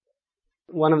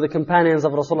 one of the companions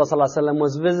of Rasulullah sallallahu alaihi wasallam,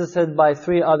 was visited by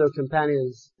 3 other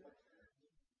companions.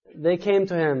 They came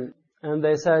to him and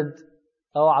they said,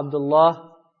 "Oh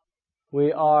Abdullah,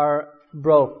 we are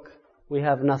broke. We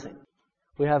have nothing.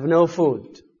 We have no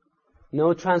food,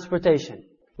 no transportation.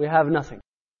 We have nothing.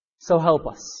 So help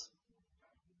us."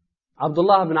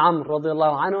 Abdullah ibn Amr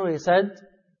radiallahu anhu, he said,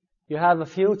 you have a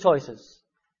few choices.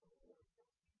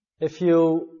 If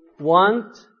you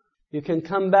want, you can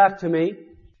come back to me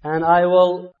and I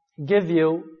will give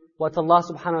you what Allah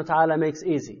subhanahu wa ta'ala makes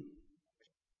easy.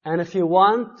 And if you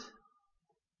want,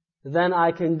 then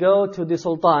I can go to the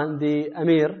Sultan, the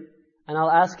Amir, and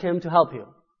I'll ask him to help you.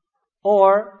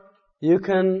 Or you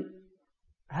can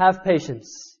have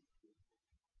patience.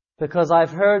 because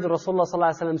I've heard Rasulullah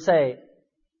ﷺ say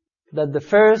that the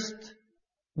first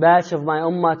batch of my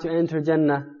ummah to enter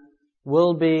Jannah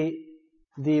will be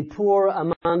the poor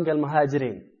among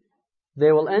al-muhajirin.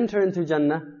 They will enter into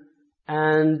Jannah,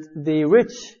 and the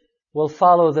rich will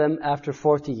follow them after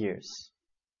 40 years.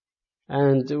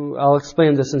 And I'll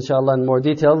explain this inshallah in more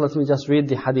detail. Let me just read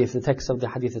the hadith, the text of the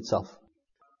hadith itself.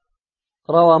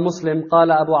 روى مسلم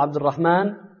قال أبو عبد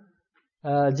الرحمن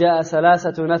جاء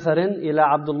 3 نفر إلى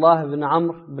عبد الله بن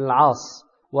عمرو بن العاص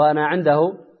وأنا عنده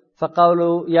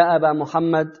فقالوا يا أبا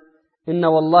محمد إن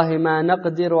والله ما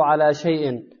نقدر على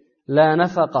شيء لا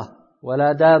نفقة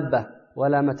ولا دابة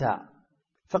ولا متاع.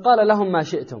 فقال لهم ما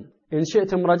شئتم، إن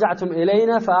شئتم رجعتم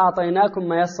إلينا فأعطيناكم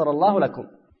ما يسر الله لكم،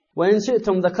 وإن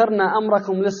شئتم ذكرنا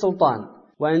أمركم للسلطان،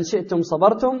 وإن شئتم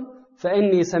صبرتم،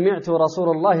 فإني سمعت رسول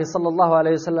الله صلى الله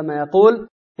عليه وسلم يقول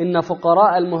إن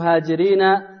فقراء المهاجرين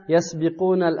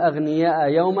يسبقون الأغنياء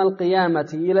يوم القيامة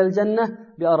إلى الجنة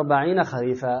ب40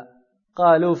 خريفا.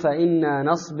 قالوا فإنا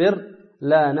نصبر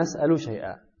لا نسأل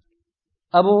شيئا.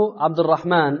 Abu Abdul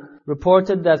Rahman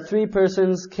reported that 3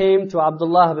 persons came to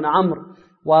Abdullah ibn Amr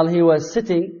while he was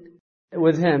sitting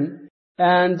with him,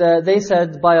 and they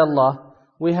said, by Allah,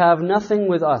 we have nothing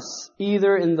with us,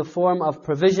 either in the form of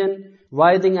provision,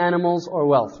 riding animals, or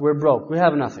wealth. We're broke, we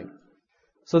have nothing.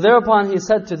 So thereupon he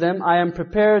said to them, I am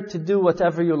prepared to do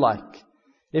whatever you like.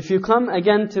 If you come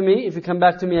again to me, if you come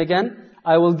back to me again,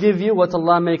 I will give you what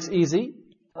Allah makes easy.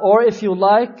 Or if you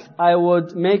like, I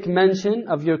would make mention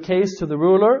of your case to the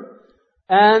ruler.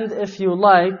 And if you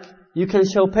like, you can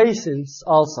show patience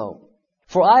also.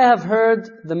 For I have heard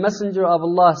the Messenger of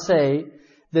Allah say,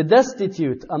 the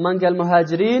destitute among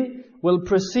al-muhajirin will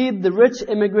precede the rich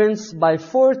immigrants by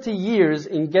 40 years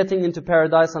in getting into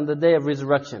paradise on the day of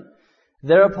resurrection.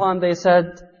 Thereupon they said,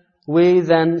 we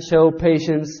then show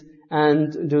patience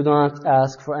and do not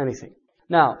ask for anything.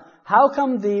 Now, how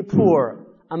come the poor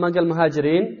among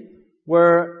al-muhajirin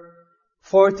were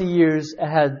 40 years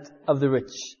ahead of the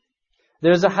rich?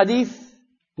 There's a hadith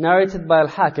narrated by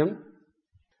Al-Hakim.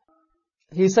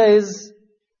 He says,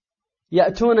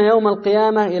 يأتون يوم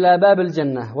القيامة إلى باب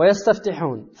الجنة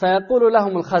ويستفتحون فيقول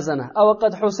لهم الخزنة أو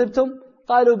قد حسبتم؟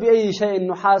 قالوا بأي شيء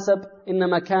نحاسب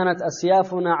إنما كانت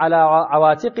أسيافنا على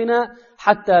عواتقنا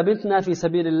حتى بتنا في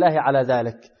سبيل الله على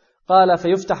ذلك. قال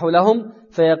فيفتح لهم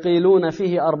فيقيلون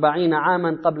فيه 40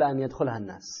 عاما قبل أن يدخلها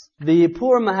الناس. The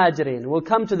poor muhajirin will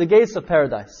come to the gates of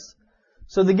paradise.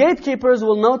 So the gatekeepers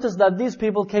will notice that these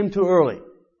people came too early.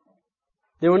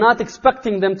 They were not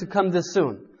expecting them to come this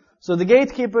soon. So the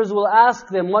gatekeepers will ask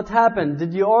them, what happened?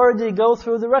 Did you already go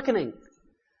through the reckoning?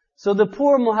 So the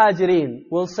poor muhajirin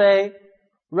will say,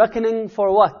 reckoning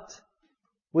for what?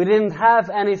 We didn't have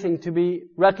anything to be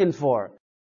reckoned for.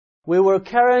 We were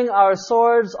carrying our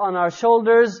swords on our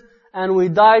shoulders and we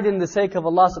died in the sake of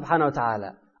Allah subhanahu wa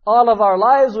ta'ala. All of our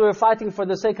lives we were fighting for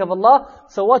the sake of Allah,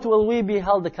 so what will we be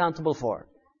held accountable for?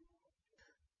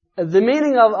 The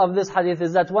meaning of this hadith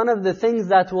is that one of the things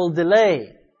that will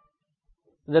delay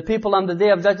the people on the Day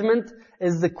of Judgment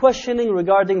is the questioning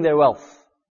regarding their wealth.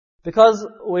 Because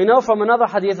we know from another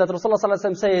hadith that Rasulullah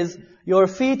ﷺ says, your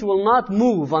feet will not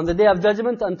move on the Day of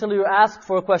Judgment until you ask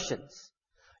for questions.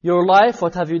 Your life,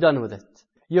 what have you done with it?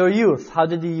 Your youth, how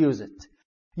did you use it?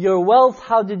 Your wealth,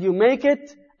 how did you make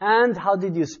it? And how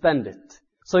did you spend it?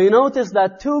 So you notice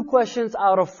that 2 questions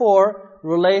out of 4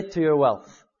 relate to your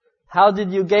wealth. How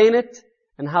did you gain it?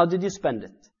 And how did you spend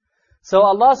it? So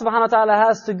Allah subhanahu wa ta'ala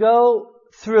has to go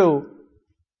through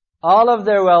all of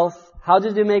their wealth. How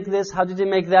did you make this? How did you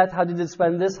make that? How did you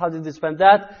spend this? How did you spend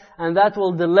that? And that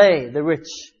will delay the rich.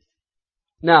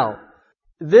 Now,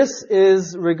 this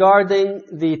is regarding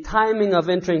the timing of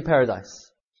entering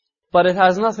paradise. But it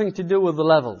has nothing to do with the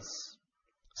levels.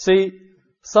 See,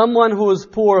 someone who is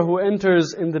poor who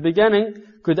enters in the beginning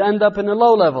could end up in a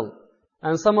low level.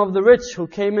 And some of the rich who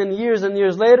came in years and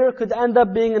years later could end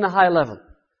up being in a high level.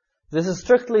 This is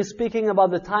strictly speaking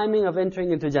about the timing of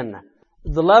entering into Jannah.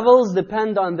 The levels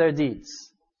depend on their deeds.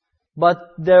 But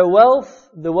their wealth,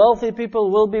 the wealthy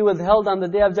people will be withheld on the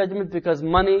Day of Judgment because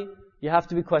money, you have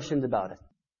to be questioned about it.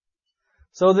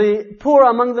 So the poor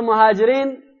among the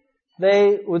muhajirin,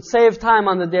 they would save time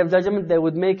on the Day of Judgment, they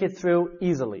would make it through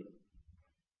easily.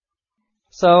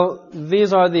 So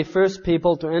these are the first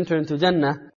people to enter into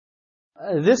Jannah.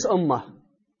 This ummah,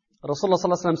 Rasulullah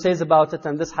ﷺ says about it,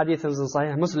 and this hadith is in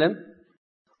Sahih Muslim.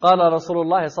 قال رسول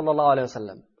الله صلى الله عليه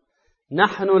وسلم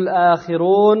نحن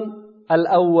الآخرون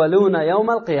الأولون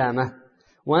يوم القيامة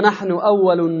ونحن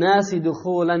أول الناس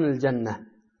دخولا الجنة.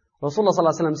 Rasulullah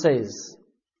ﷺ says,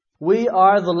 we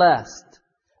are the last,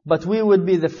 but we would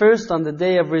be the first on the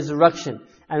day of resurrection,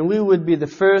 and we would be the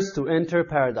first to enter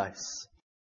paradise.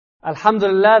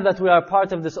 Alhamdulillah that we are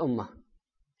part of this ummah.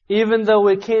 Even though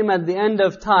we came at the end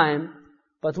of time,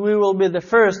 but we will be the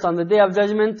first on the Day of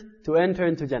Judgment to enter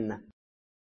into Jannah.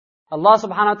 Allah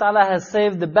subhanahu wa ta'ala has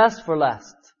saved the best for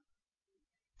last,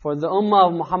 for the ummah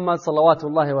of Muhammad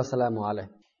salawatullahi wa salamu alayhi.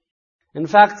 In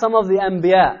fact, some of the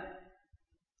Anbiya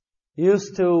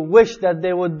used to wish that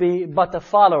they would be but a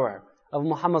follower of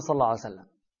Muhammad sallallahu alayhi wa sallam.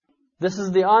 This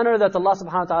is the honor that Allah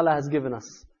subhanahu wa ta'ala has given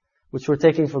us, which we're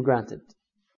taking for granted.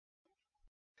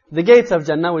 The gates of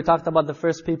Jannah, we talked about the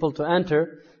first people to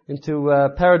enter into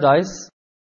paradise.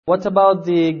 What about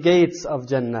the gates of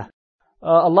Jannah?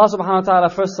 Allah subhanahu wa ta'ala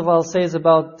first of all says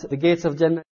about the gates of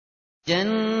Jannah,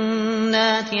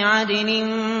 جنات عدن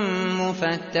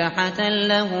مفتحة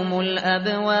لهم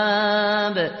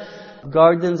الأبواب,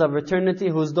 gardens of eternity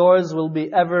whose doors will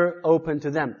be ever open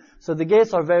to them. So the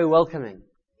gates are very welcoming.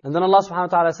 And then Allah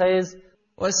subhanahu wa ta'ala says,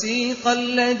 وَسِيقَ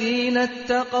الَّذِينَ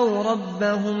اتَّقَوْا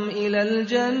رَبَّهُمْ إِلَى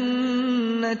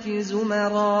الْجَنَّةِ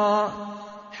زُمَرًا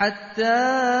حَتَّى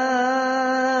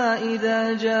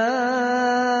إِذَا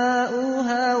جَاءُوهَا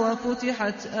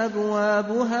وَفُتِحَتْ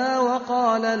أَبْوَابُهَا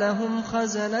وَقَالَ لَهُمْ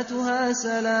خَزَنَتُهَا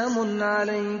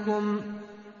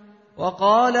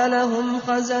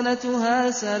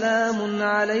سَلَامٌ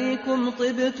عَلَيْكُمْ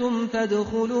طِبْتُمْ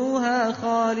فَادْخُلُوهَا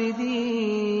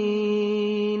خَالِدِينَ.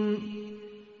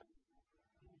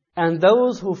 And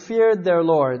those who feared their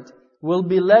Lord will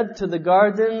be led to the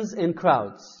gardens in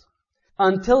crowds,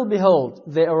 until behold,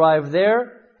 they arrive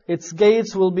there, its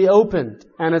gates will be opened,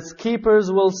 and its keepers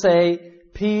will say,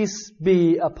 peace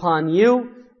be upon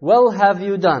you, well have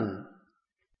you done.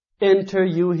 Enter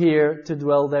you here to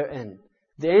dwell therein.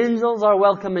 The angels are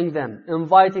welcoming them,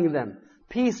 inviting them.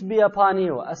 Peace be upon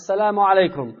you. Assalamu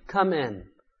alaikum. Come in.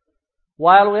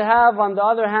 While we have, on the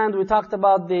other hand, we talked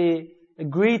about the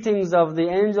greetings of the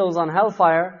angels on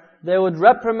Hellfire, they would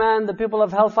reprimand the people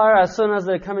of Hellfire as soon as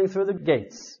they're coming through the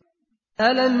gates.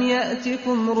 أَلَمْ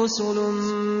يَأْتِكُمْ رُسُلٌ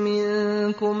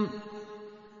مِّنكُمْ.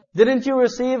 Didn't you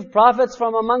receive prophets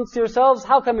from amongst yourselves?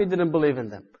 How come you didn't believe in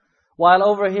them? While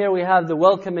over here we have the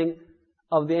welcoming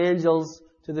of the angels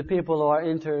to the people who are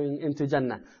entering into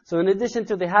Jannah. So in addition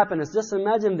to the happiness, just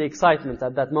imagine the excitement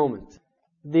at that moment.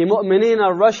 The mu'mineen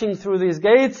are rushing through these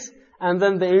gates, and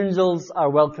then the angels are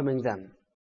welcoming them.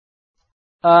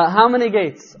 How many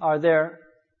gates are there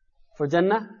for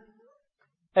Jannah?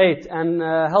 8. And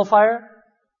Hellfire?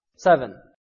 7.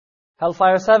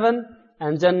 Hellfire 7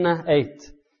 and Jannah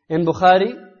 8. In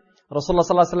Bukhari, Rasulullah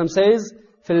sallallahu alaihi wasallam says,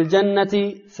 في الجنة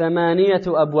 8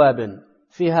 أبواب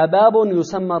فيها باب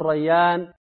يسمى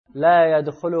الريان لا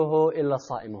يدخله إلا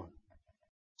الصائمون.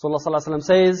 Rasulullah sallallahu alaihi wasallam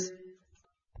says,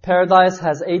 paradise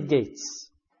has 8 gates.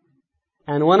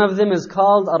 And one of them is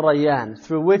called Ar-Rayyan,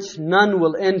 through which none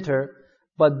will enter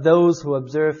but those who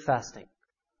observe fasting.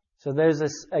 So there's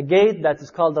a gate that is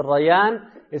called Ar-Rayyan.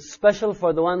 It's special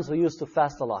for the ones who used to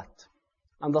fast a lot.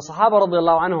 And the Sahaba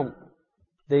radiallahu anhum,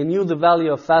 they knew the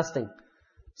value of fasting.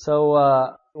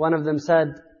 So one of them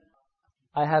said,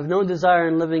 I have no desire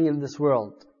in living in this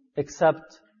world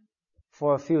except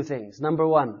for a few things. Number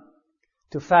 1,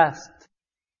 to fast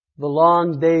the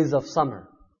long days of summer,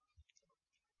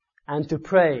 and to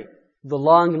pray the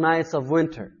long nights of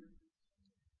winter,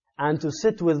 and to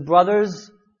sit with brothers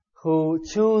who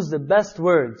choose the best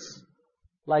words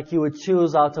like you would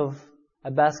choose out of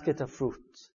a basket of fruit.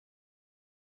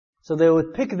 So they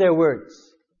would pick their words.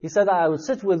 He said, I would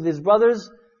sit with these brothers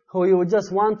who you would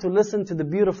just want to listen to the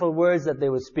beautiful words that they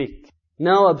would speak.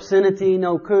 No obscenity,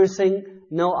 no cursing,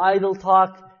 no idle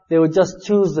talk. They would just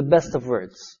choose the best of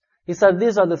words. He said,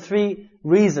 these are the 3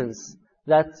 reasons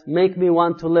that make me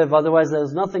want to live. Otherwise,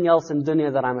 there's nothing else in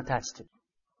dunya that I'm attached to.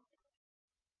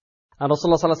 And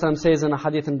Rasulullah sallallahu alaihi wasallam says in a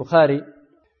hadith in Bukhari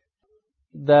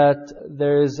that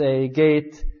there is a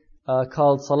gate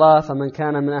called Salah. فَمَنْ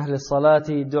كَانَ مِنْ أَهْلِ الصَّلَاةِ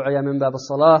دُعِيَ مِنْ بَابِ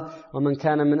الصَّلَاةِ وَمَنْ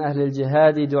كَانَ مِنْ أَهْلِ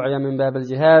الْجِهَادِ دُعِيَ مِنْ بَابِ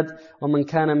الْجِهَادِ وَمَنْ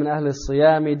كَانَ مِنْ أَهْلِ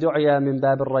الصِّيَامِ دُعِيَ مِنْ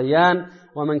بَابِ الرَّيَّانِ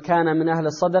وَمَنْ كَانَ مِنْ أَهْلِ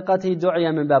الصَّدَقَةِ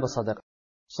دُعِيَ مِنْ بَابِ الصَّدَقَةِ.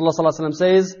 Rasulullah sallallahu alaihi wasallam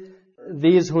says,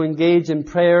 these who engage in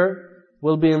prayer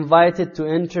will be invited to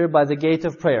enter by the gate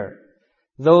of prayer.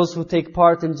 Those who take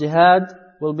part in jihad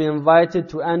will be invited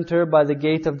to enter by the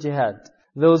gate of jihad.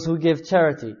 Those who give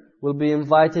charity will be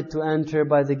invited to enter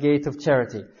by the gate of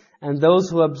charity. And those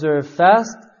who observe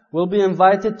fast will be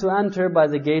invited to enter by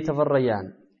the gate of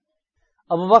Ar-Rayyan.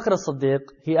 Abu Bakr as-Siddiq,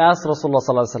 he asked Rasulullah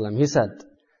sallallahu alaihi wasallam, he said,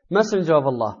 Messenger of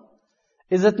Allah,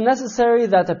 is it necessary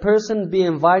that a person be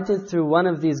invited through one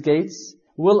of these gates?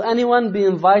 Will anyone be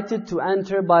invited to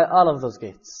enter by all of those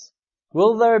gates?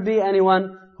 Will there be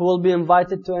anyone who will be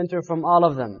invited to enter from all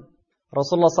of them?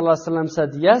 Rasulullah sallallahu alaihi wasallam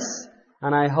said, yes,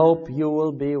 and I hope you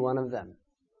will be one of them.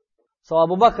 So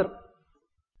Abu Bakr,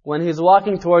 when he's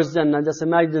walking towards Jannah, just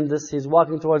imagine this, he's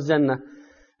walking towards Jannah,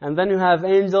 and then you have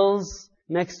angels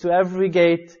next to every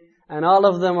gate, and all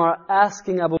of them are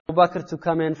asking Abu Bakr to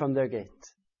come in from their gate.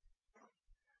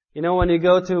 You know, when you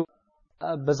go to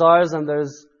bazaars and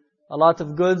there's a lot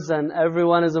of goods and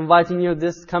everyone is inviting you,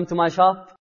 come to my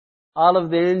shop. All of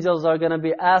the angels are going to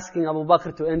be asking Abu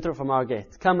Bakr to enter from our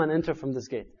gate. Come and enter from this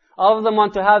gate. All of them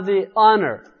want to have the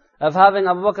honor of having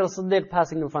Abu Bakr as-Siddiq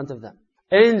passing in front of them.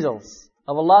 Angels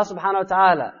of Allah subhanahu wa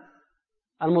ta'ala,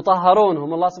 al-mutahharun,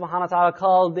 whom Allah subhanahu wa ta'ala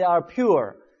called, they are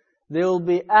pure. They will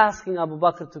be asking Abu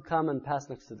Bakr to come and pass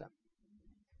next to them.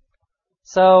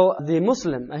 So the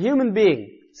Muslim, a human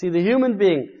being, see, the human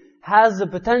being has the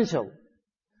potential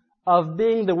of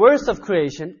being the worst of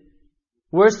creation,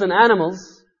 worse than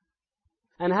animals,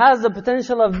 and has the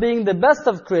potential of being the best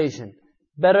of creation,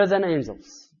 better than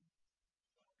angels.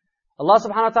 Allah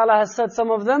subhanahu wa ta'ala has said some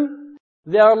of them,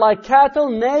 they are like cattle,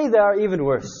 nay, they are even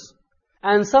worse.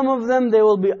 And some of them, they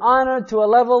will be honored to a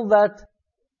level that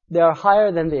they are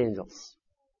higher than the angels.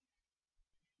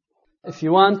 If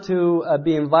you want to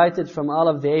be invited from all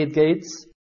of the 8 gates,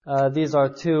 these are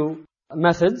 2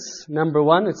 methods. Number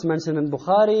 1, it's mentioned in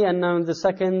Bukhari, and now the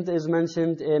second is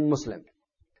mentioned in Muslim.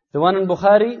 The one in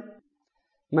Bukhari,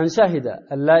 من شهد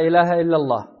أن لا إله إلا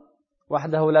الله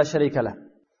وحده لا شريك له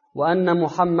وأن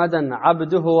محمدا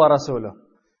عبده ورسوله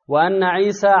وأن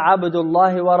عيسى عبد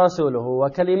الله ورسوله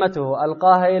وكلمته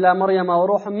ألقاها إلى مريم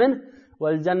وروح منه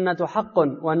والجنة حق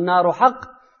والنار حق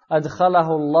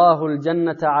أدخله الله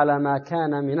الجنة على ما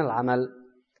كان من العمل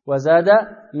وزاد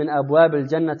من أبواب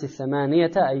الجنة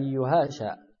 8 أيها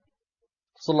شاء.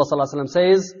 Rasulullah sallallahu alaihi wasallam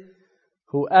says,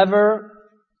 whoever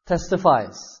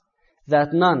testifies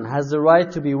that none has the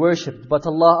right to be worshipped but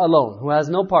Allah alone, who has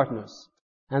no partners,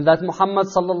 and that Muhammad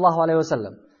sallallahu alaihi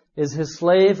wasallam is His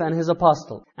slave and His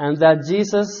apostle, and that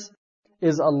Jesus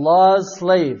is Allah's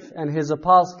slave and His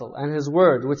apostle and His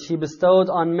word which He bestowed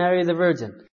on Mary the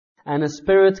Virgin, and a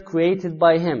spirit created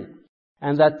by Him,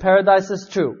 and that paradise is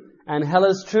true and hell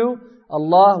is true,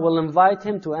 Allah will invite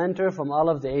him to enter from all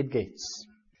of the 8 gates.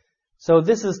 So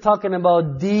this is talking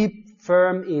about deep,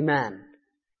 firm iman.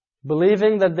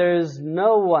 Believing that there is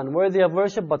no one worthy of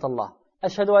worship but Allah.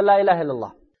 Ashhadu an la ilaha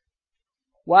illallah.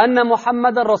 Wa anna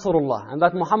Muhammadan Rasulullah. And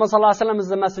that Muhammad sallallahu alaihi wasallam is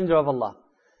the messenger of Allah.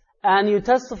 And you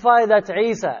testify that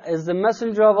Isa is the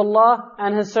messenger of Allah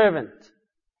and His servant.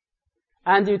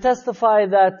 And you testify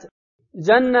that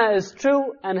Jannah is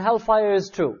true and Hellfire is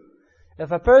true.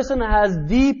 If a person has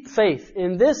deep faith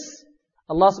in this,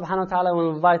 Allah subhanahu wa ta'ala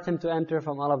will invite him to enter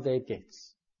from all of the 8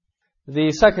 gates.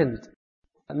 The second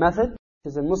method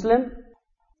is in Muslim.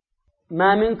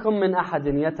 ما منكم من أحد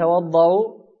يتوضأ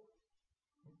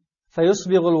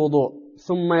فيسبغ الوضوء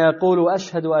ثم يقول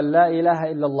أشهد أن لا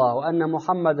إله إلا الله وأن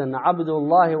محمدا عبد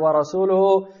الله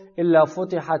ورسوله إلا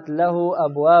فتحت له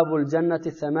أبواب الجنة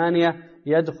 8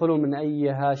 يدخل من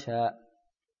أيها شاء.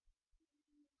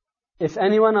 If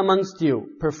anyone amongst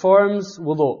you performs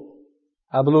wudu,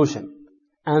 ablution,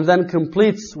 and then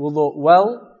completes wudu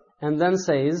well, and then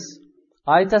says,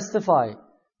 I testify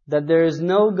that there is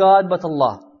no God but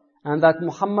Allah, and that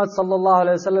Muhammad sallallahu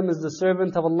alaihi wasallam is the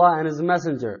servant of Allah and His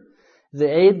messenger, the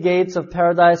 8 gates of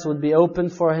paradise would be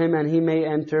opened for him, and he may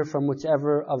enter from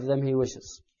whichever of them he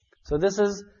wishes. So this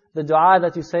is the dua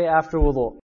that you say after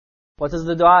wudu. What is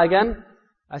the dua again?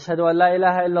 Ashhadu an la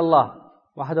ilaha illallah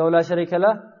wahdahu la sharika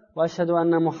lah wa ashhadu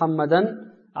anna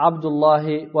Muhammadan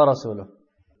abdullahi wa rasuluh.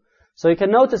 So you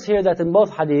can notice here that in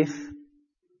both hadith,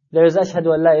 there is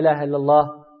ashhadu an la ilaha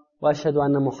illallah wa ashhadu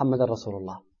anna Muhammadan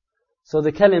Rasulullah. So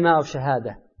the kalima of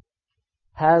shahada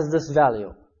has this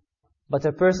value. But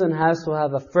a person has to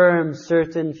have a firm,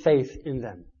 certain faith in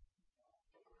them.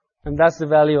 And that's the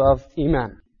value of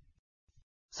iman.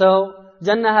 So,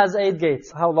 Jannah has 8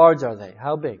 gates. How large are they?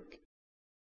 How big?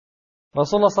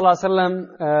 Rasulullah sallallahu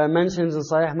alaihi wasallam mentions in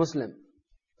Sahih Muslim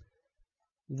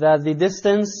that the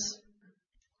distance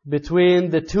between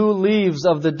the 2 leaves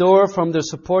of the door from their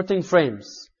supporting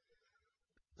frames.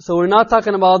 So we're not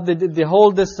talking about the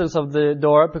whole distance of the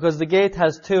door, because the gate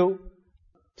has two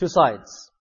sides.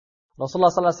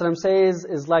 Rasulullah sallallahu alaihi wasallam says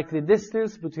is like the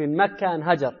distance between Mecca and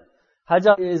Hajar.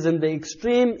 Hajar is in the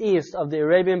extreme east of the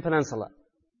Arabian Peninsula.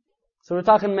 So we're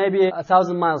talking maybe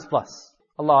 1,000 miles plus.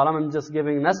 Allah Alam, I'm just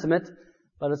giving an estimate,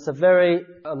 but it's a very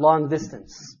long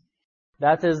distance.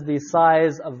 That is the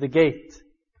size of the gate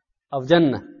of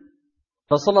Jannah.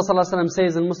 Rasulullah sallallahu alaihi wasallam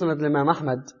says in Muslim al-Imam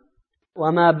Ahmad,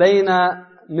 وَمَا بَيْنَ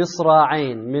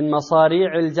مِصْرَاعَيْن مِنْ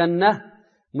مَصَارِيعِ الْجَنَّةِ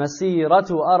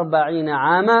مَسِيرَةُ 40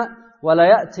 عَامًا وَلَا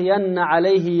يَأْتِيَنَّ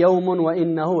عَلَيْهِ يَوْمٌ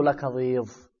وَإِنَّهُ لَكَظِيظٌ.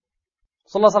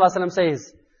 Rasulullah sallallahu alaihi wasallam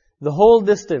says, the whole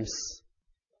distance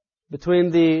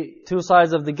between the two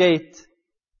sides of the gate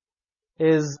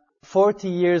is 40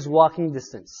 years walking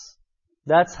distance.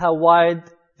 That's how wide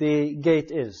the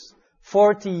gate is.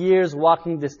 40 years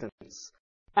walking distance.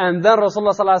 And then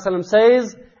Rasulullah ﷺ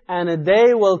says, and a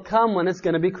day will come when it's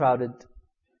going to be crowded.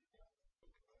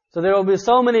 So there will be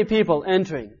so many people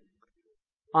entering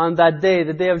on that day,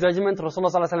 the day of judgment.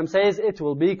 Rasulullah ﷺ says it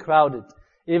will be crowded.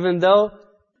 Even though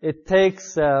it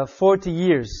takes 40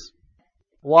 years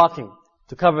walking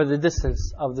to cover the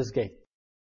distance of this gate.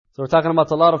 So we're talking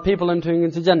about a lot of people entering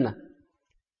into Jannah.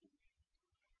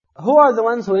 Who are the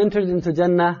ones who entered into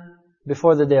Jannah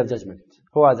before the day of judgment?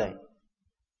 Who are they?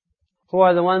 Who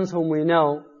are the ones whom we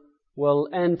know will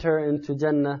enter into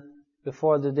Jannah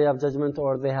before the day of judgment,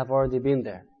 or they have already been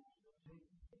there?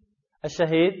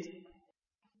 Ash-Shaheed,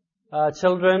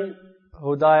 children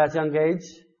who die at young age.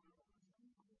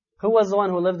 Who was the one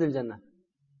who lived in Jannah?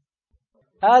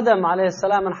 Adam alayhi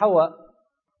salam and Hawa,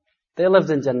 they lived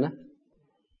in Jannah.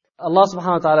 Allah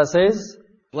subhanahu wa ta'ala says,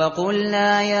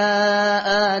 وَقُلْنَا يَا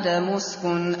آدَمُ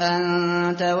اسْكُنْ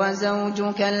أَنْتَ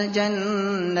وَزَوْجُكَ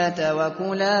الْجَنَّةَ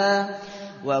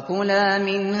وَكُلَا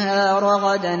مِنْهَا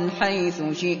رَغَدًا حَيْثُ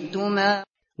شِئْتُمَا.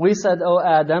 We said, O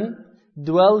Adam,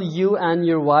 dwell you and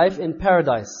your wife in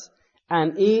paradise,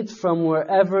 and eat from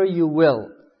wherever you will,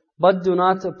 but do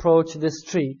not approach this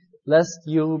tree, lest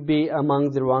you be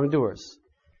among the wrongdoers.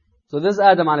 So this is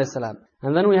Adam alayhi salam.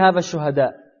 And then we have a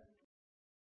shuhada.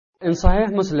 In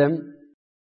Sahih Muslim,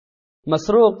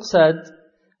 Masruq said,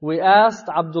 we asked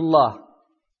Abdullah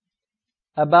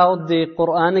about the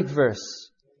Quranic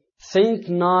verse, think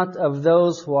not of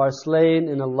those who are slain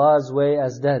in Allah's way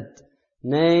as dead.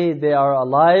 Nay, they are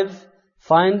alive,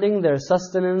 finding their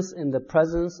sustenance in the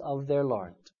presence of their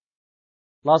Lord.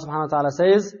 Allah subhanahu wa ta'ala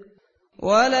says,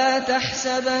 وَلَا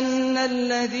تَحْسَبَنَّ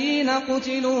الَّذِينَ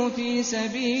قُتِلُوا فِي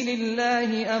سَبِيلِ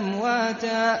اللَّهِ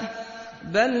أَمْوَاتًا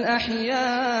بَلْ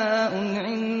أَحْيَاءٌ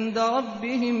عِنْدَ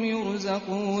رَبِّهِمْ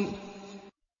يُرْزَقُونَ.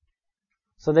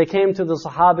 So they came to the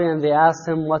Sahabi and they asked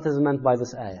him what is meant by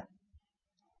this ayah.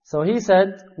 So he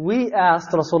said, we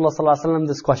asked Rasulullah ﷺ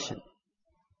this question.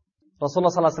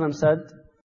 Rasulullah ﷺ said,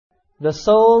 the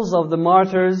souls of the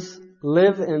martyrs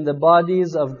live in the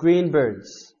bodies of green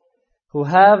birds, who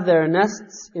have their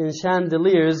nests in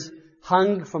chandeliers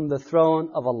hung from the throne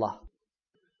of Allah.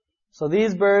 So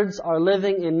these birds are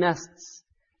living in nests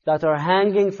that are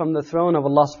hanging from the throne of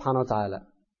Allah subhanahu wa ta'ala.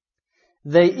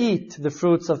 They eat the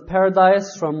fruits of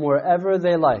paradise from wherever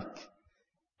they like,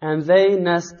 and they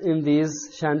nest in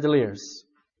these chandeliers.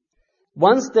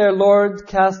 Once their Lord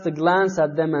cast a glance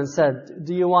at them and said,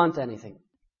 do you want anything?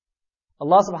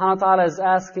 Allah subhanahu wa ta'ala is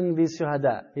asking these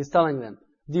shuhada. He's telling them,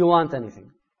 do you want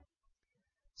anything?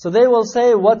 So they will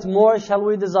say, what more shall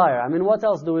we desire? I mean, what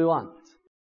else do we want?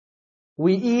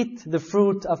 We eat the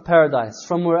fruit of paradise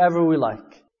from wherever we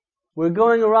like. We're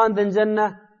going around in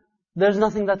Jannah, there's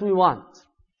nothing that we want.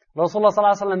 Rasulullah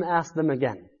ﷺ asked them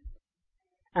again.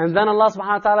 And then Allah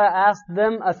subhanahu wa ta'ala asked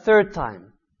them a third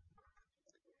time.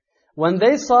 When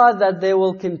they saw that they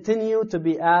will continue to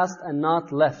be asked and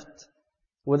not left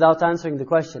without answering the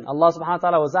question, Allah subhanahu wa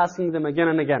ta'ala was asking them again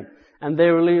and again. And they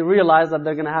really realized that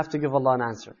they're going to have to give Allah an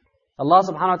answer. Allah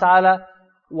subhanahu wa ta'ala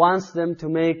wants them to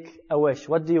make a wish.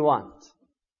 What do you want?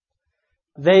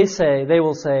 They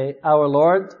will say, our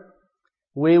Lord,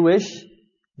 we wish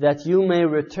that you may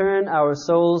return our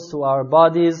souls to our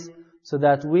bodies so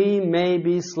that we may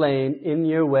be slain in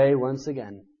your way once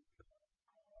again.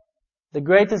 The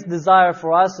greatest desire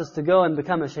for us is to go and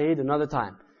become a shaheed another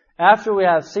time. After we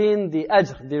have seen the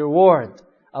ajr, the reward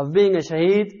of being a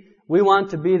shaheed, we want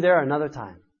to be there another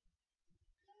time.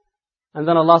 And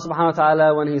then Allah subhanahu wa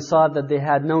ta'ala, when He saw that they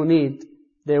had no need,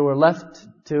 they were left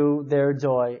to their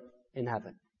joy in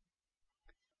heaven.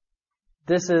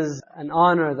 This is an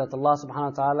honor that Allah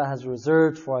subhanahu wa ta'ala has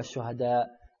reserved for us shuhada.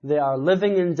 They are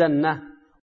living in Jannah.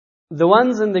 The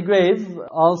ones in the grave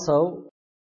also,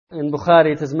 in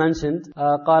Bukhari it is mentioned,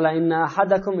 قَالَ إِنَّ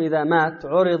أَحَدَكُمْ إِذَا مَاتْ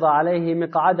عُرِضَ عَلَيْهِ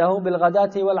مِقْعَدَهُ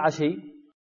بِالْغَدَاةِ وَالْعَشِيِّ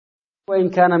وَإِنْ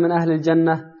كَانَ مِنْ أَهْلِ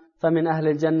الْجَنَّةِ فَمِنْ أَهْلِ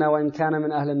الْجَنَّةِ وَإِنْ كَانَ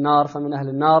مِنْ أَهْلِ النَّارِ فَمِنْ أَهْلِ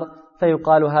النَّارِ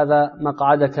فَيُقَالُ هَذَا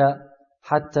مَقْعَدَكَ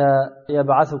حَتَّى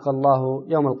يَبْعَثُكَ اللَّهُ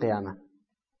يَوْمَ الْقِيَامَةِ.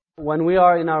 When we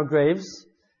are in our graves,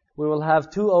 we will have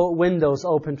two windows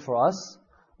opened for us.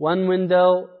 One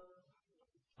window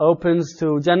opens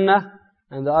to Jannah,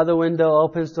 and the other window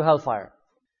opens to Hellfire.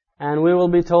 And we will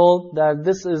be told that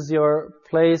this is your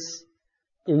place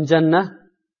in Jannah,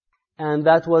 and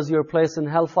that was your place in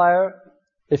Hellfire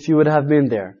if you would have been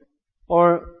there.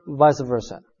 Or vice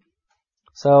versa.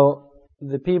 So,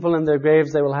 the people in their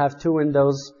graves, they will have two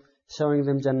windows showing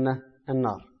them Jannah and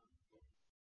Nar.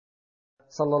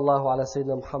 صلى الله على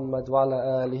سيدنا محمد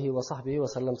وعلى آله وصحبه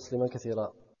وسلم تسليما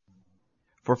كثيرا.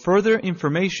 For further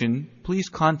information, please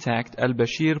contact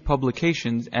Al-Bashir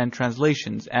Publications and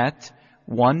Translations at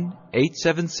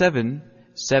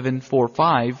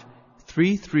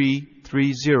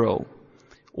 1-877-745-3330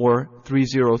 or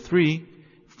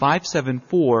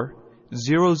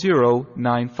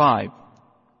 303-574-0095.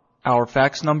 Our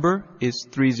fax number is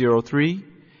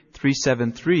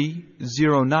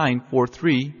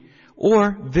 303-373-0943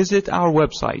 or visit our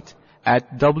website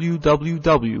at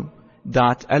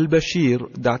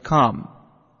www.albashir.com.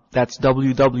 That's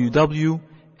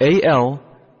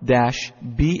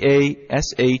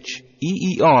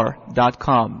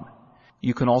www.al-basheer.com.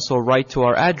 You can also write to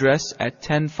our address at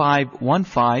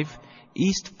 10515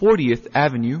 East 40th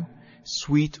Avenue,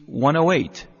 Suite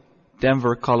 108,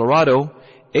 Denver, Colorado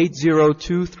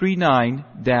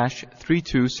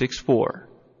 80239-3264.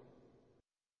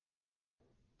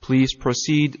 Please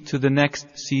proceed to the next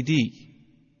CD.